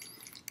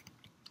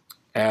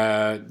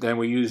 Then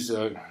we use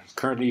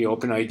currently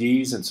open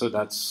IDs, and so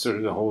that's sort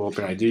of the whole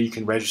open ID. You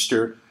can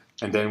register,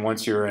 and then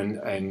once you're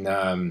in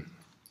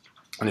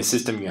the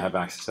system, you have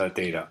access to that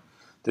data.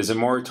 There's a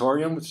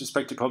moratorium with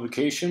respect to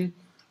publication.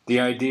 The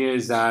idea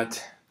is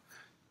that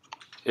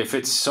if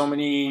it's so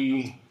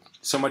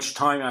much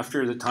time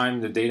after the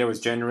time the data was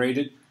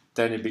generated,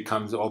 then it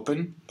becomes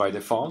open by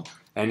default.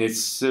 And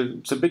it's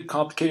a bit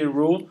complicated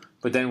rule,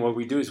 but then what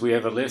we do is we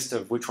have a list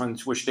of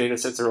which data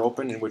sets are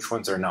open and which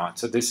ones are not.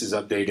 So this is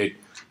updated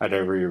at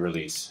every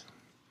release.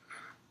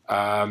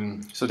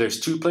 So there's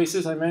two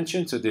places I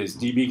mentioned. So there's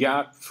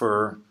dbGaP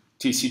for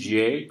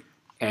TCGA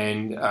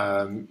and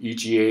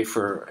EGA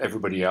for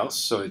everybody else.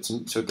 So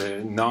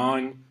the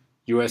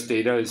non-US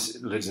data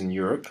lives in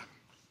Europe.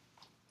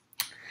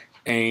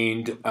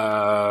 And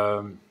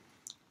I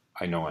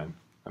know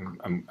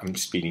I'm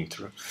speeding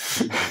through.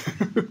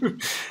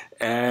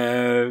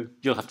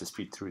 You'll have to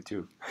speed through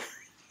too.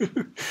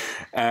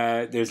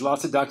 There's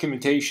lots of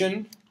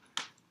documentation,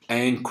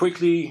 and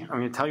quickly I'm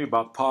going to tell you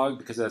about POG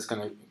because that's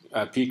going to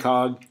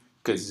PCOG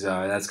because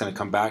that's going to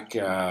come back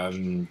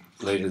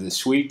later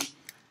this week.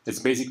 It's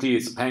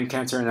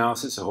pan-cancer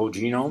analysis of whole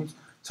genomes.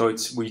 So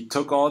we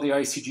took all the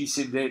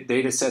ICGC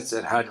data sets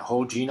that had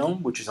whole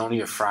genome, which is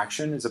only a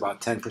fraction, it's about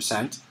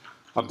 10%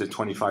 of the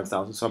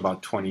 25,000, so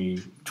about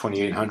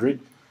 2,800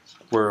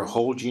 were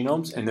whole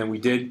genomes, and then we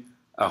did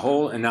a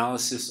whole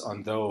analysis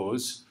on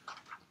those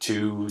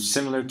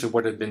similar to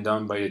what had been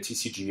done by the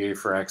TCGA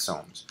for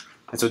exomes.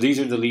 And so these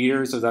are the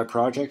leaders of that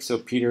project, so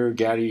Peter,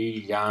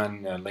 Gatti,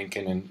 Jan,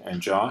 Lincoln,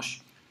 and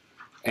Josh,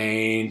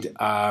 and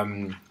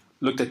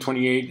looked at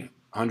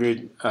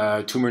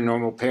 2,800 tumor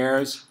normal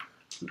pairs,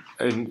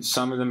 and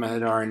some of them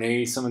had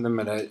RNA, some of them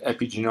had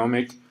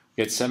epigenomic.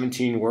 We had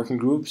 17 working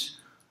groups.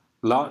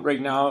 A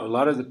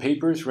lot of the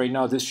papers right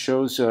now, this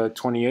shows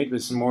 28, but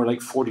it's more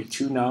like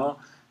 42 now.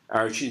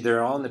 Actually,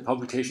 they're all in the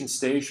publication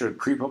stage or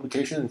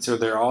pre-publication, and so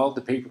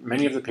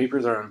many of the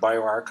papers are in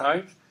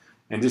bioRxiv,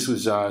 and this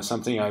was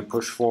something I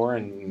pushed for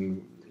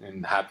and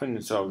happened,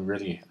 and so I'm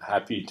really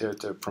happy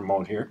to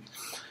promote here.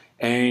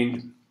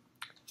 And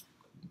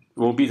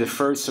will be the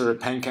first sort of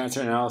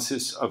pan-cancer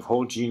analysis of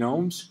whole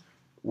genomes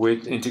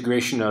with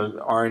integration of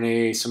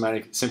RNA,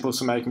 simple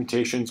somatic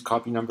mutations,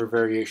 copy number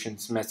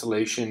variations,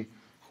 methylation,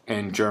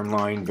 and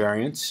germline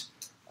variants.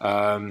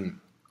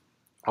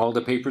 all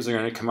the papers are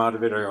going to come out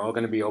of it are all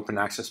going to be open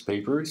access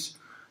papers.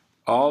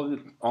 All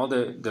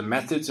the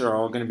methods are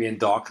all going to be in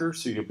Docker,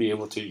 so you'll be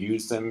able to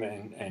use them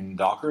in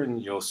Docker,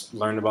 and you'll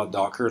learn about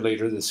Docker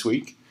later this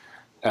week.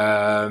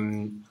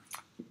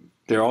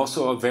 They're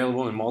also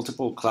available in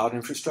multiple cloud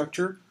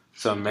infrastructure.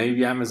 So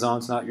maybe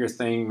Amazon's not your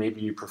thing. Maybe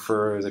you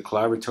prefer the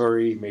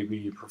collaboratory. Maybe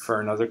you prefer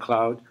another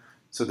cloud.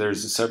 So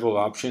there's several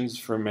options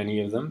for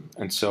many of them.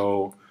 And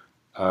so,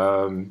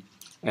 and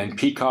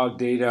PCOG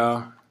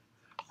data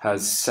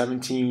has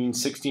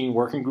 16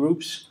 working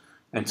groups.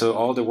 And so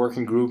all the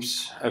working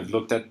groups have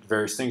looked at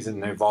various things,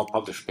 and they've all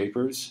published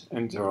papers,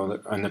 and they're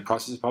in the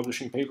process of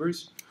publishing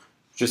papers.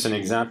 Just an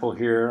example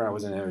here, I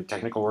was in a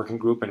technical working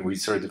group, and we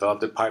sort of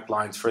developed the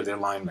pipelines for the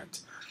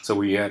alignment. So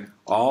we had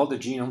all the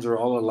genomes are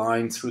all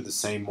aligned through the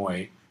same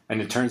way.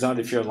 And it turns out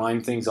if you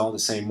align things all the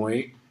same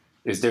way,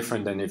 is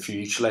different than if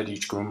you let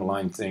each group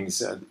align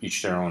things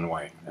each their own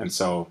way. And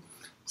so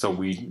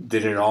we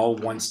did it all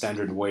one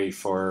standard way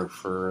for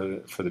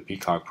the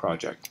PCOG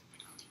project.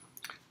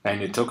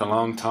 And it took a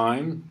long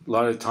time. A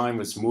lot of the time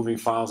was moving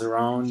files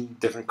around,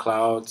 different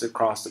clouds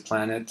across the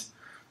planet,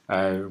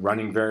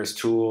 running various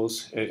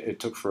tools. It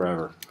took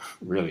forever,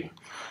 really.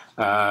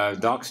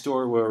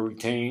 DocStore will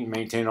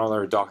maintain all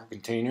our Docker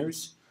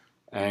containers,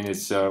 and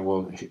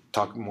we'll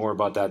talk more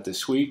about that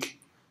this week.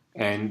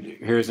 And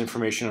here's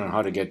information on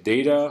how to get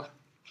data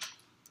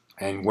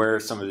and where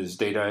some of this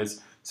data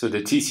is. So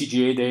the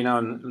TCGA data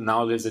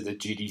now lives at the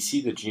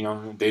GDC, the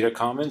Genome Data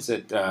Commons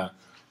at the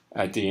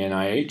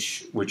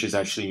NIH, which is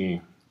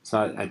actually, it's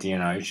not at the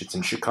NIH, it's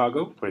in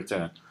Chicago, but it's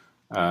a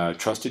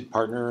trusted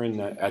partner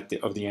of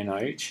the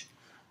NIH.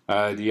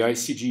 The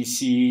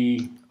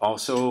ICGC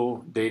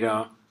also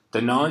data,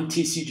 the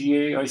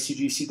non-TCGA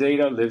ICGC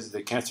data lives at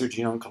the Cancer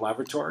Genomics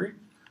Laboratory,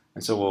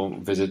 and so we'll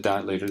visit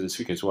that later this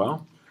week as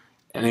well.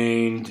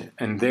 And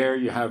there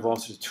you have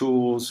also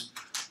tools,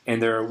 and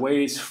there are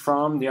ways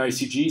from the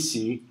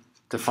ICGC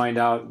to find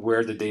out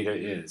where the data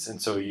is.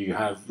 And so you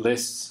have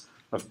lists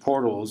of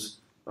portals,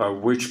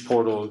 which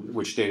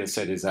data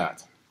set is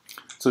at.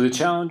 So the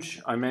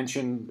challenge I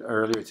mentioned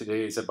earlier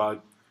today is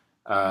about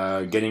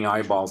getting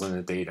eyeballs on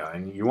the data.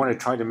 And you want to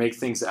try to make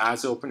things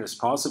as open as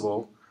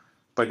possible,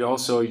 but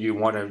also you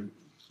want to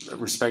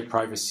respect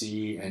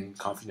privacy and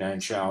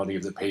confidentiality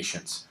of the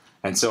patients.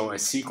 And so a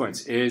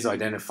sequence is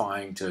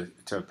identifying to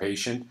a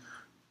patient,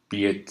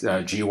 be it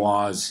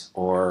GWAS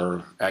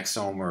or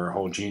exome or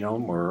whole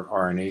genome or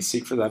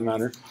RNA-seq for that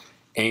matter.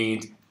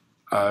 And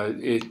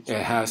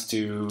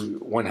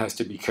one has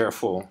to be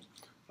careful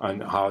on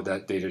how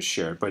that data is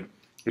shared. But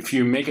if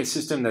you make a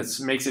system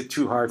that makes it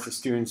too hard for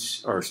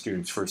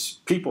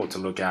people to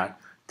look at,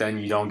 then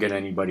you don't get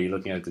anybody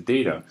looking at the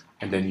data,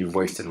 and then you've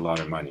wasted a lot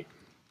of money.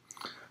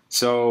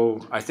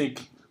 So I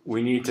think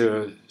we need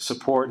to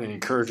support and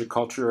encourage a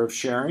culture of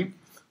sharing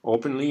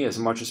openly as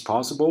much as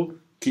possible,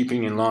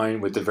 keeping in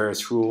line with the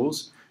various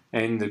rules.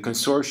 And the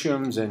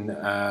consortiums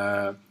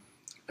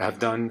have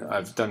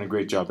done a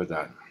great job at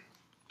that.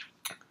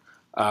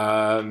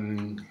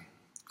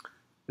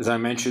 As I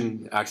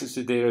mentioned, access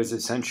to data is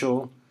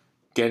essential.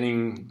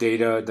 Getting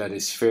data that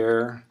is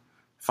fair,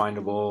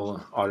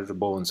 findable,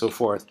 auditable, and so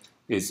forth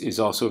is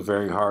also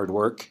very hard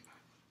work.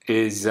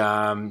 Is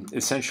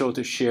essential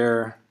to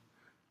share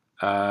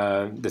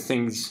the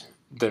things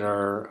that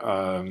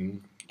are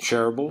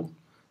shareable.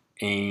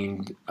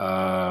 And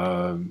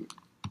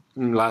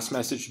last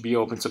message, be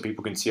open so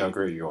people can see how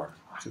great you are.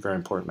 It's a very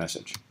important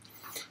message.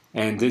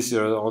 And these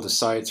are all the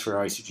sites for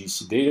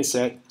ICGC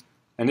dataset.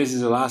 And this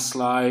is the last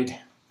slide.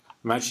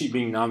 I'm actually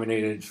being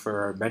nominated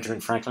for a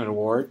Benjamin Franklin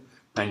Award,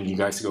 and you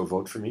guys go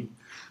vote for me.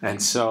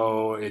 And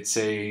so it's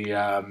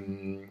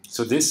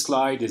so this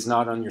slide is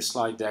not on your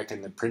slide deck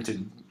in the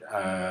printed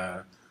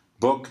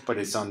book, but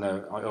it's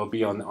it'll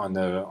be on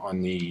the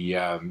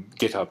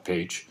GitHub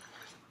page.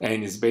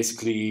 And it's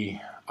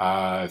basically,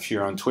 if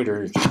you're on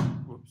Twitter, if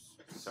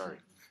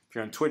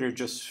you're on Twitter,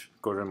 just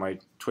go to my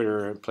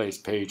Twitter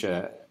page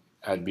at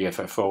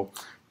BFFO,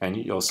 and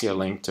you'll see a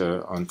link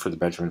for the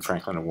Benjamin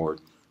Franklin Award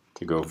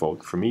to go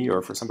vote for me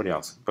or for somebody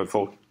else. But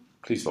vote,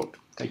 please vote.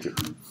 Thank you.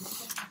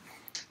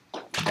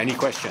 Any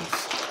questions?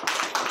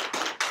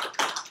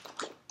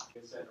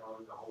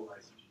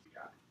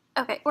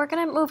 Okay, we're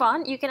going to move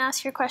on. You can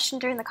ask your question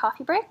during the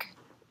coffee break.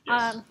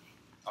 Yes,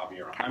 I'll be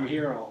around. I'm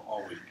here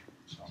all week.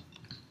 So.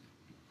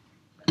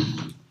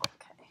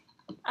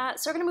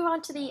 So we're going to move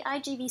on to the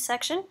IGV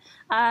section.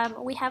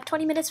 We have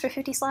 20 minutes for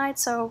 50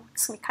 slides, so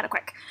it's going to be kind of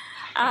quick.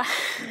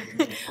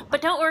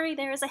 But don't worry,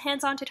 there is a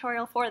hands-on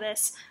tutorial for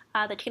this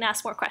that you can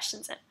ask more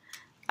questions in.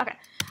 Okay,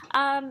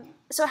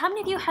 so how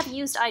many of you have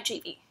used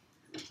IGV?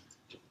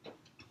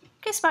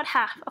 Okay, it's about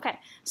half. Okay,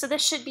 so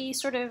this should be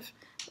sort of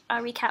a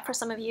recap for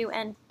some of you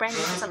and brand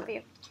new for some of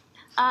you.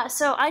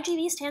 So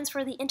IGV stands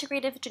for the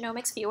Integrative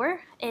Genomics Viewer.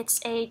 It's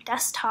a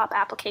desktop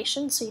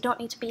application, so you don't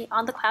need to be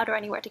on the cloud or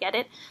anywhere to get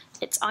it.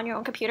 It's on your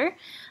own computer.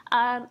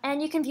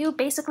 And you can view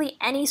basically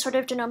any sort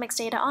of genomics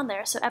data on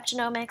there. So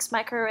epigenomics,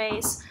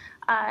 microarrays,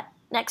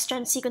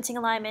 next-gen sequencing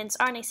alignments,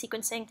 RNA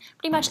sequencing,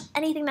 pretty much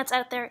anything that's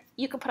out there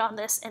you can put on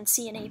this and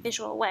see in a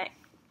visual way.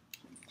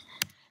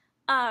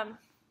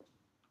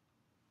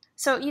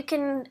 So you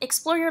can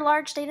explore your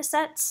large data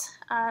sets,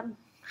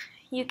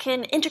 you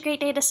can integrate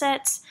data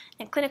sets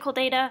and clinical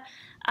data,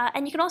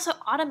 and you can also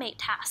automate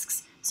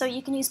tasks. So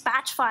you can use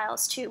batch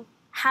files to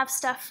have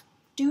stuff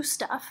do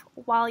stuff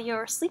while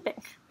you're sleeping,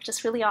 which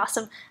is really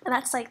awesome. And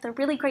that's like the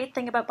really great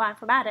thing about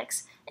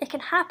bioinformatics. It can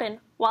happen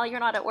while you're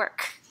not at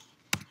work.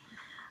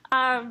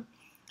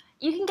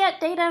 You can get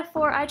data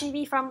for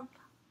IGV from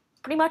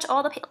pretty much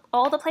all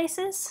the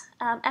places,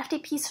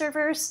 FTP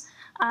servers,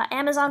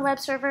 Amazon Web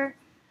Server,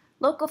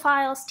 local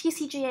files,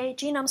 TCGA,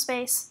 Genome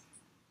Space.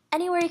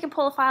 Anywhere you can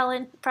pull a file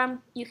in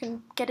from, you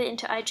can get it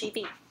into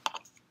IGV.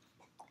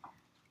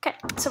 Okay,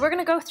 so we're going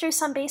to go through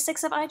some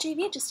basics of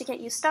IGV just to get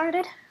you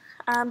started.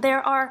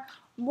 There are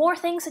more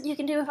things that you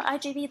can do with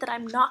IGV that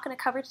I'm not going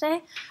to cover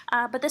today,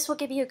 but this will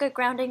give you a good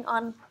grounding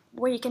on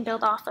where you can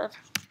build off of.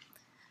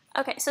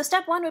 Okay, so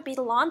step one would be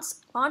to launch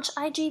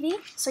IGV.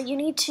 So you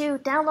need to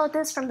download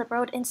this from the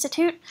Broad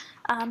Institute.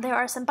 There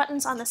are some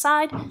buttons on the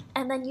side,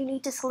 and then you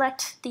need to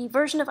select the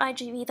version of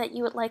IGV that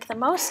you would like the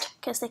most,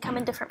 because they come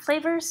in different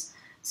flavors.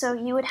 So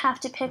you would have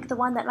to pick the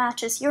one that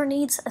matches your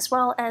needs as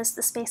well as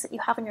the space that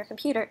you have on your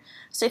computer.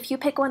 So if you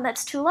pick one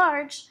that's too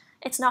large,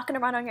 it's not going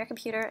to run on your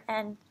computer,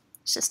 and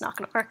it's just not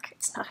going to work.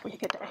 It's not going to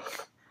be a good day.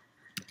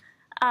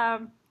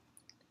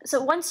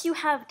 So once you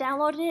have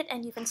downloaded it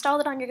and you've installed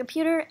it on your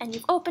computer and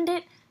you've opened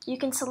it, you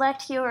can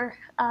select your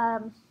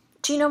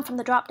genome from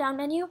the drop-down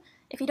menu.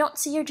 If you don't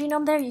see your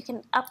genome there, you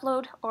can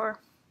upload or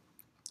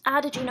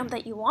add a genome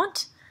that you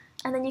want,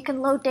 and then you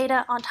can load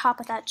data on top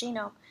of that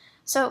genome.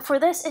 So for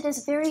this, it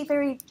is very,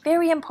 very,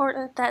 very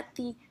important that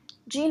the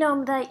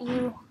genome that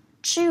you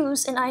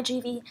choose in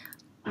IGV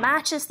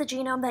matches the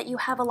genome that you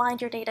have aligned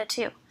your data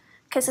to.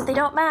 Because if they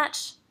don't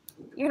match,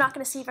 you're not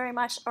going to see very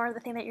much or the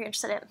thing that you're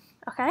interested in,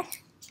 okay?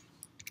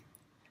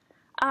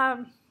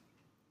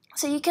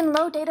 So you can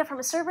load data from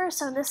a server.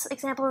 So in this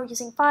example, we're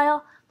using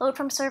file, load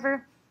from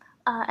server,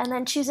 and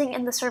then choosing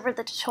in the server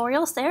the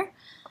tutorials there.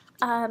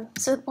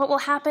 So what will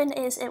happen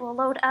is it will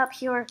load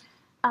up your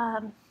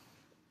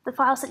the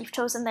files that you've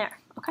chosen there,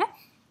 okay?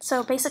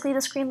 So basically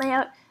the screen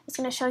layout is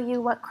going to show you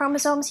what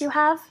chromosomes you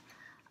have,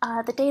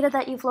 the data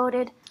that you've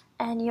loaded,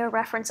 and your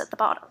reference at the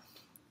bottom,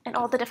 and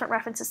all the different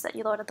references that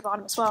you load at the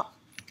bottom as well,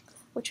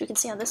 which we can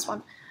see on this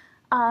one.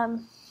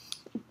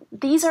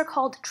 These are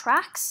called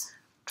tracks.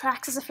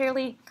 Tracks is a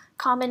fairly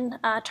common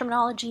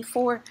terminology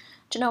for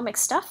genomic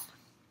stuff.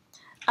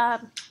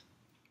 And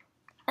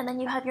then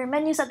you have your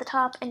menus at the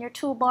top and your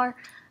toolbar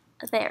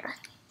there.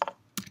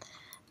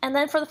 And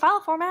then for the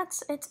file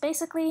formats, it's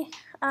basically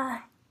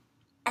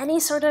any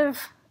sort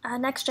of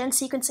next-gen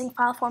sequencing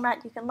file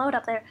format you can load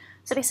up there.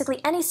 So basically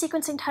any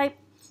sequencing type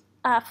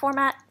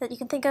format that you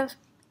can think of,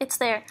 it's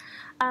there.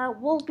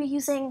 We'll be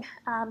using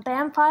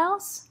BAM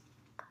files,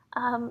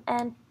 and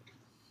I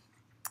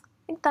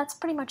think that's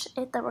pretty much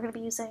it that we're going to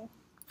be using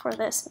for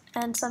this,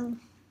 and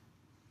some,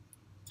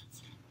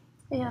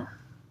 yeah.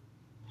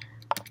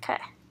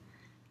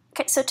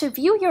 Okay, so to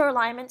view your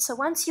alignment, so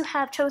once you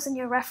have chosen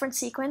your reference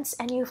sequence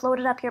and you've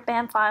loaded up your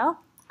BAM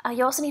file,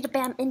 you also need a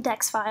BAM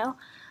index file.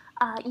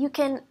 You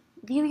can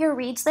view your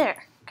reads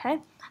there, okay?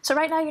 So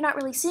right now you're not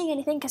really seeing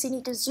anything because you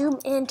need to zoom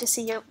in to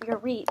see your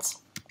reads.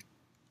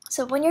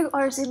 So when you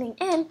are zooming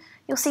in,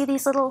 you'll see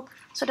these little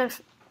sort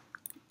of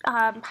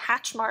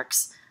hatch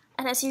marks,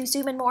 and as you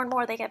zoom in more and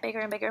more, they get bigger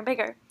and bigger and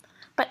bigger.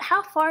 But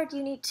how far do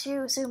you need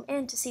to zoom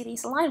in to see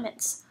these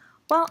alignments?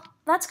 Well,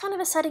 that's kind of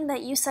a setting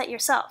that you set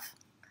yourself.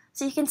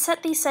 So you can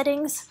set these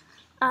settings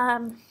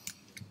in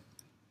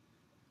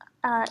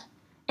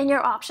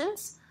your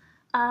options.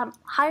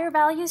 Higher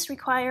values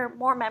require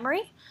more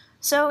memory.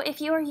 So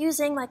if you are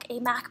using like a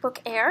MacBook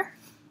Air,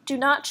 do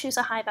not choose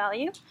a high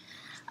value.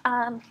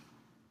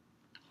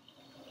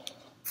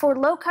 For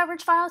low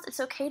coverage files, it's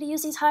okay to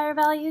use these higher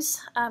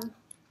values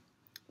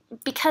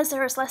because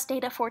there is less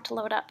data for it to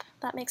load up.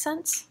 That makes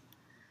sense?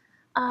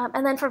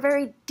 And then for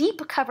very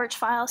deep coverage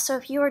files, so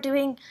if you are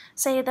doing,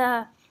 say,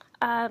 the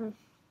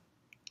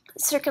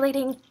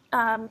circulating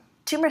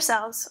tumor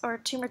cells or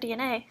tumor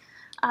DNA,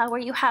 where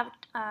you have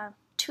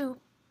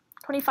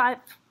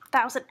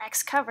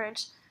 25,000x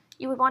coverage,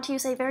 you would want to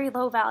use a very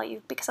low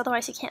value because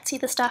otherwise you can't see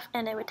the stuff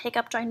and it would take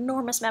up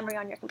ginormous memory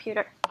on your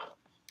computer.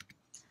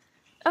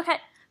 Okay,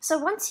 so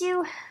once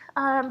you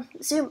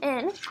zoom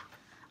in,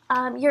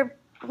 your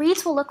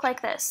reads will look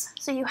like this.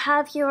 So you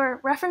have your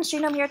reference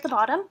genome here at the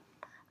bottom,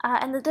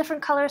 and the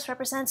different colors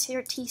represents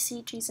your T,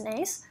 C, Gs, and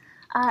As.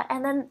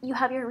 And then you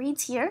have your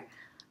reads here.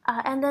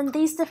 And then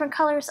these different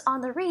colors on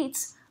the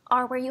reads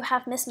are where you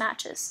have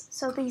mismatches.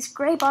 So these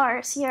gray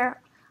bars here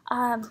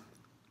are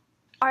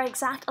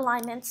exact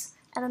alignments,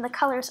 and then the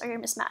colors are your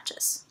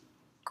mismatches.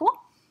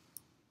 Cool?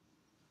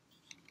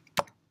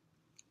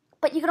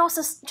 But you can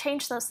also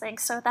change those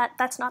things, so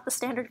that's not the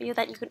standard view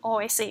that you can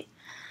always see.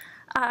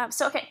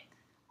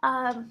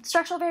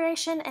 Structural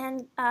variation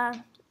and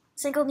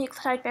single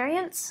nucleotide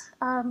variants.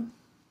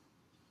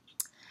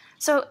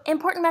 So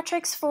important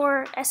metrics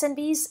for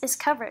SNVs is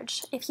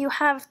coverage. If you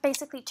have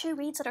basically two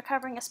reads that are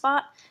covering a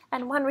spot,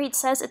 and one read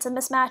says it's a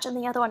mismatch and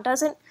the other one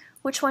doesn't,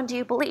 which one do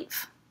you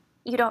believe?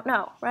 you don't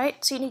know,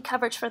 right? So you need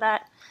coverage for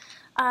that.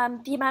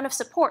 The amount of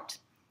support.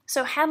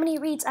 So how many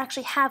reads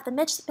actually have the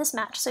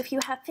mismatch? So if you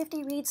have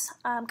 50 reads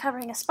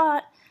covering a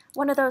spot,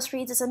 one of those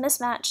reads is a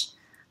mismatch,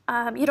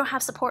 you don't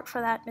have support for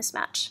that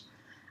mismatch.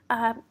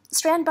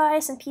 Strand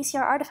bias and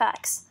PCR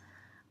artifacts.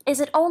 Is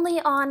it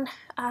only on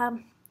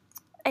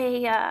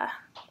a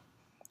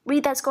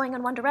read that's going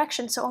in one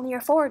direction, so only your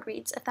forward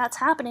reads? If that's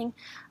happening,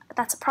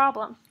 that's a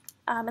problem.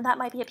 And that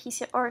might be a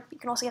PCR, or you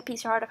can also get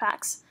PCR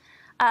artifacts.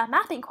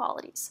 Mapping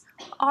qualities.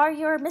 Are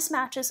your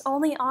mismatches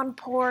only on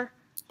poor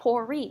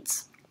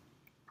reads?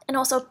 And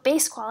also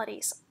base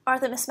qualities. Are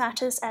the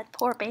mismatches at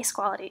poor base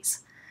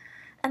qualities?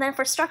 And then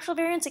for structural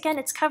variants, again,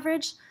 it's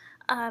coverage,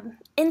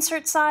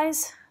 insert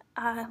size,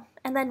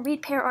 and then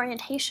read pair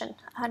orientation.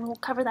 And we'll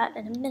cover that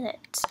in a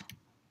minute.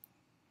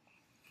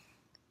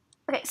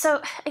 Okay,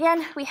 so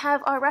again, we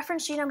have our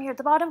reference genome here at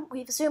the bottom.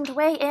 We've zoomed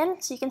way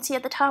in, so you can see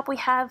at the top we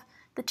have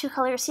the two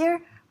colors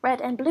here, red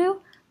and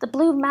blue. The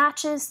blue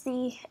matches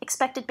the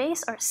expected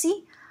base, or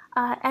C,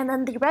 and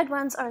then the red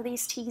ones are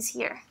these T's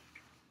here.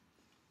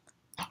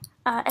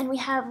 And we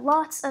have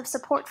lots of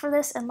support for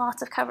this and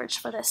lots of coverage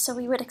for this, so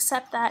we would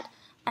accept that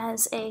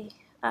as a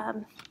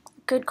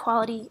good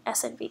quality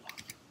SNV.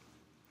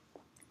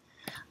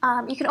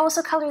 You can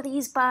also color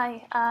these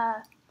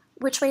by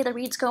which way the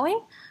read's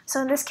going.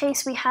 So in this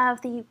case, we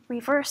have the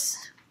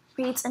reverse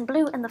reads in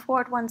blue and the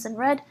forward ones in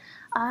red.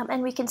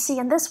 And we can see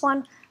in this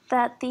one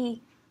that the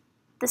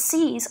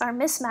C's, our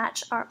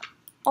mismatch, are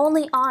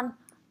only on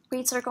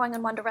reads that are going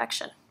in one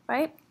direction,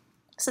 right?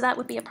 So that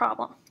would be a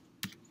problem.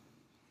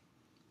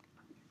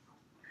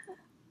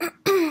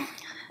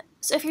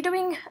 So if you're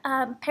doing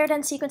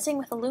paired-end sequencing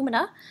with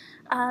Illumina,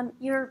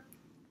 your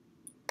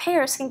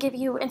pairs can give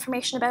you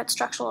information about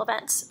structural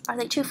events. Are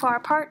they too far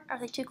apart? Are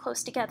they too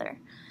close together?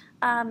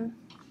 And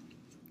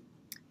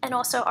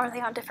also, are they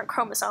on different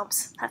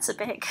chromosomes? That's a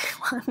big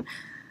one.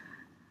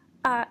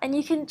 And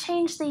you can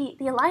change the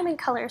alignment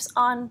colors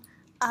on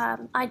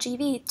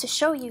IGV to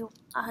show you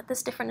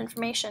this different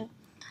information.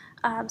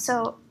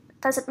 So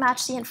does it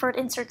match the inferred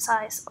insert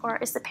size, or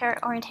is the pair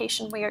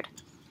orientation weird?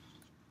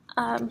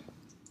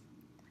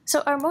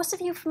 So are most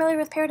of you familiar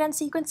with paired-end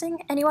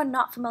sequencing? Anyone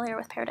not familiar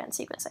with paired-end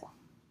sequencing?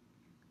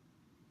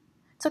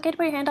 It's okay to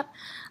put your hand up.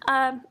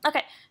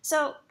 Okay,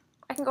 so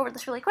I can go over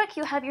this really quick.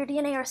 You have your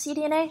DNA or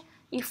cDNA.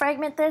 You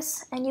fragment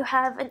this, and you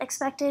have an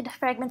expected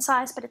fragment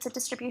size, but it's a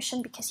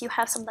distribution because you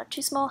have some that are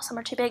too small, some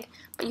are too big,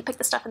 but you pick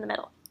the stuff in the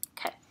middle.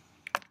 Okay.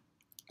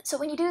 So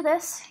when you do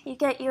this, you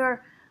get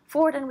your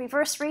forward and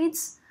reverse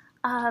reads,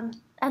 and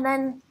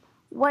then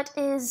what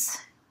is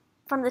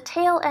from the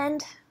tail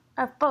end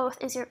of both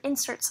is your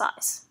insert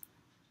size.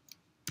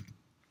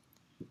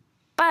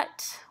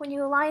 But when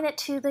you align it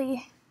to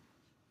the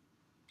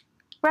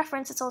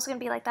reference, it's also going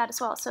to be like that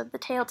as well. So the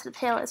tail to the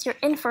tail is your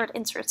inferred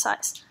insert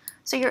size.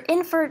 So your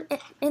inferred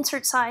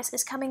insert size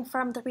is coming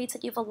from the reads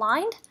that you've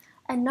aligned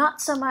and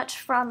not so much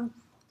from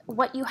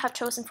what you have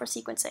chosen for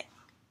sequencing.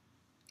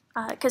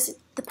 Because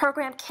the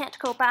program can't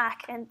go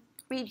back and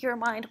read your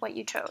mind what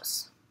you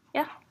chose.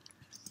 Yeah?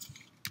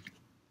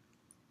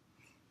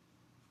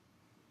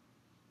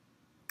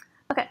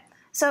 Okay,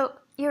 so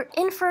your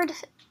inferred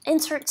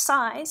insert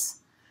size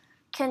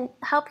can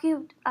help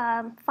you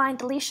find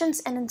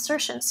deletions and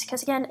insertions,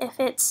 because again, if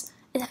it's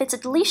a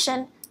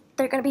deletion,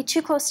 they're going to be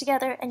too close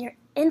together, and your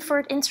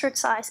inferred insert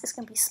size is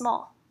going to be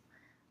small.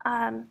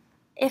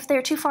 If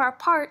they're too far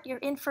apart, your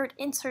inferred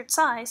insert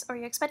size, or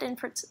your expected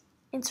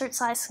insert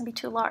size, can be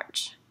too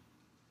large.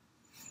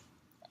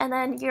 And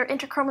then your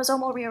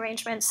interchromosomal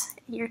rearrangements,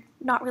 you're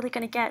not really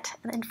going to get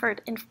an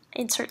inferred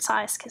insert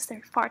size because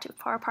they're far too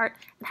far apart.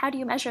 And how do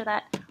you measure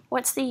that?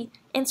 What's the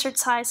insert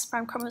size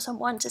from chromosome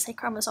 1 to, say,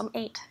 chromosome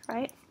 8,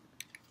 right?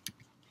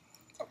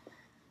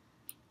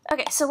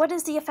 Okay, so what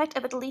is the effect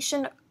of a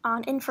deletion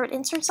on inferred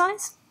insert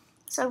size?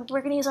 So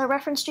we're going to use our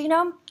reference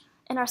genome.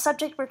 In our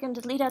subject, we're going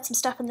to delete out some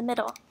stuff in the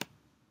middle.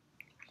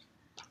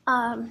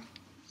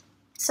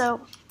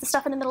 So the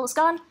stuff in the middle is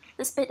gone.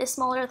 This bit is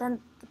smaller than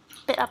the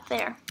bit up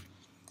there.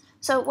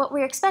 So what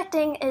we're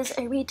expecting is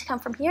a read to come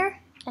from here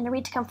and a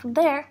read to come from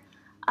there,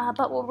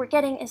 but what we're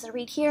getting is a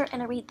read here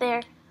and a read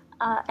there,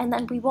 and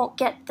then we won't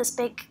get this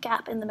big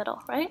gap in the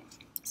middle, right?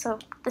 So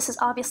this is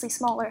obviously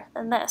smaller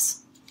than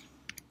this.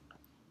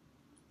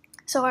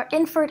 So our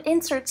inferred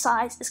insert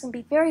size is going to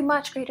be very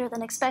much greater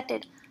than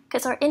expected,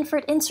 because our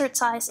inferred insert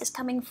size is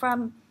coming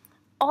from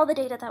all the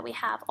data that we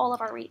have, all of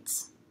our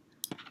reads.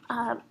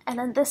 And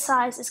then this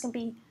size is going to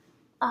be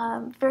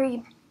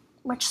very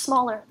much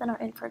smaller than our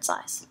inferred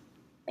size.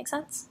 Make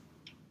sense?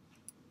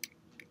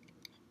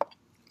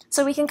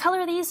 So we can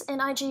color these in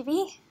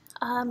IGV.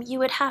 You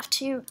would have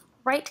to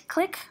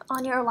right-click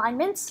on your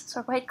alignments.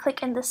 So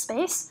right-click in this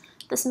space.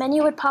 This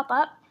menu would pop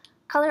up,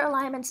 color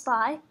alignments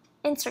by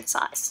insert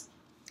size.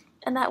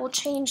 And that will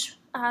change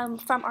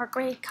from our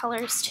gray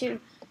colors to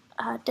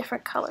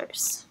different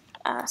colors.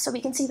 So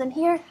we can see them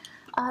here.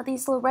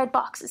 These little red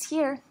boxes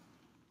here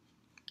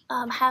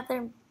have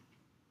their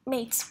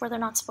mates where they're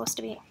not supposed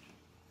to be.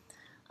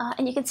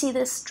 And you can see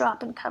this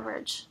drop in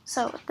coverage.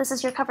 So this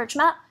is your coverage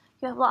map.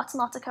 You have lots and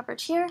lots of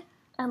coverage here,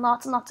 and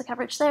lots of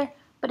coverage there.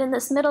 But in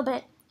this middle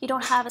bit, you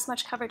don't have as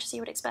much coverage as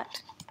you would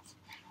expect.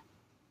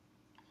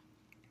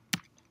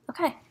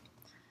 Okay,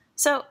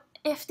 so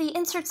if the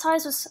insert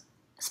size was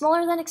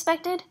smaller than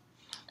expected,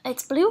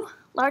 it's blue.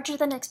 Larger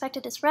than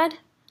expected is red.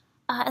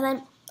 And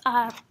then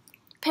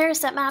pairs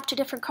that map to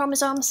different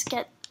chromosomes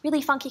get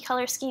really funky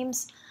color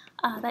schemes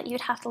that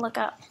you'd have to look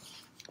up.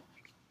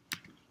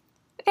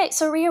 Okay,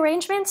 so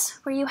rearrangements,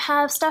 where you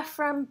have stuff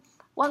from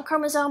one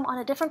chromosome on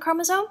a different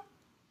chromosome.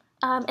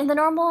 In the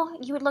normal,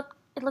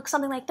 it looks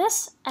something like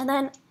this, and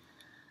then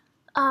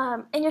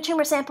in your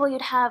tumor sample,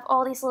 you'd have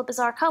all these little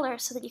bizarre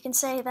colors so that you can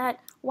say that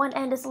one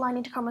end is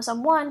aligning to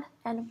chromosome 1,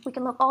 and we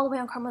can look all the way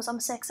on chromosome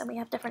 6, and we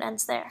have different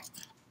ends there.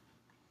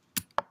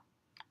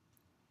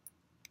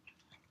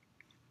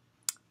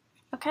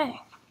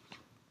 Okay.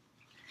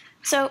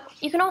 So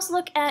you can also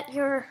look at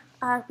your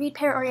read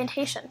pair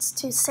orientations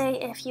to say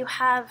if you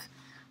have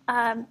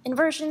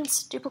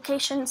inversions,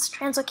 duplications,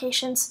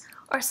 translocations,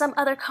 or some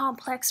other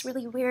complex,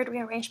 really weird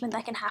rearrangement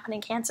that can happen in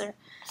cancer.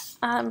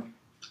 Okay.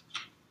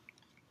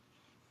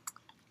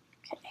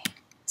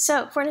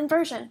 So for an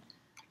inversion,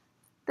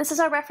 this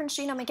is our reference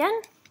genome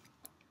again.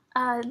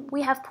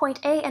 We have point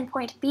A and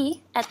point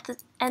B at the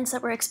ends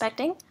that we're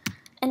expecting.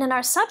 And in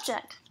our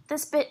subject,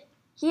 this bit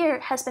here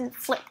has been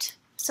flipped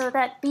so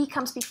that B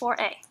comes before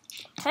A.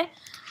 Okay?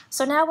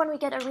 So now when we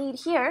get a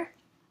read here,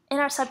 in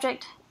our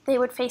subject, they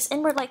would face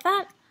inward like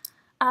that.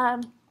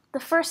 The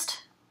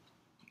first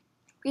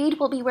read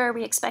will be where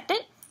we expect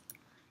it,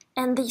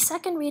 and the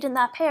second read in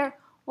that pair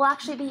will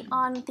actually be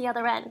on the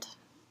other end.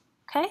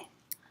 Okay?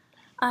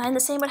 And the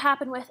same would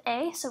happen with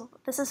A, so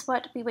this is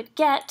what we would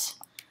get.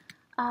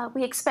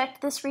 We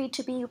expect this read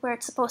to be where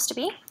it's supposed to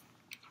be,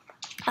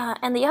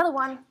 and the other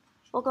one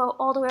will go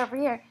all the way over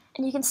here.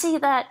 And you can see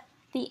that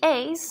the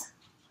A's,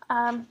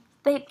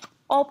 they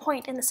all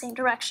point in the same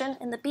direction,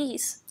 and the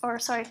B's, or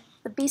sorry,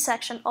 the B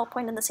section all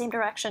point in the same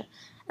direction.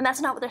 And that's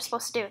not what they're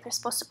supposed to do. They're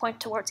supposed to point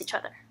towards each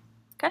other.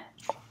 Okay?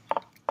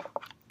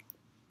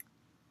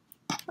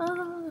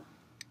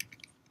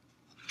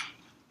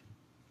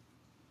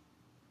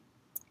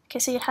 Okay,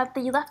 so you have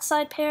the left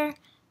side pair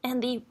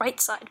and the right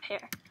side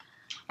pair.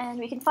 And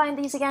we can find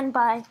these again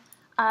by,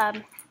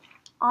 on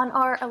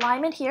our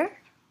alignment here,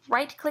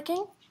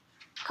 right-clicking,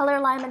 color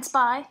alignments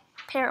by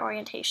pair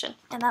orientation.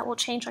 And that will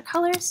change our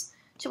colors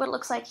to what it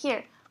looks like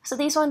here. So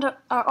these ones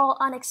are all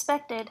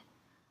unexpected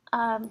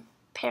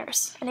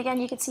pairs. And again,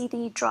 you can see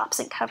the drops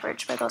in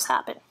coverage where those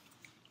happen.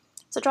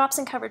 So drops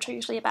in coverage are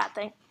usually a bad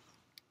thing.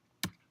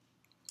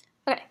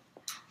 Okay.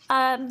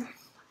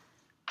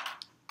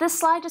 This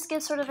slide just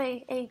gives sort of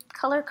a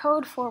color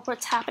code for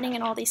what's happening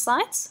in all these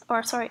slides,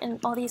 or sorry, in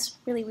all these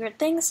really weird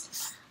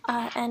things.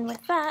 And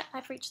with that,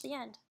 I've reached the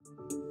end.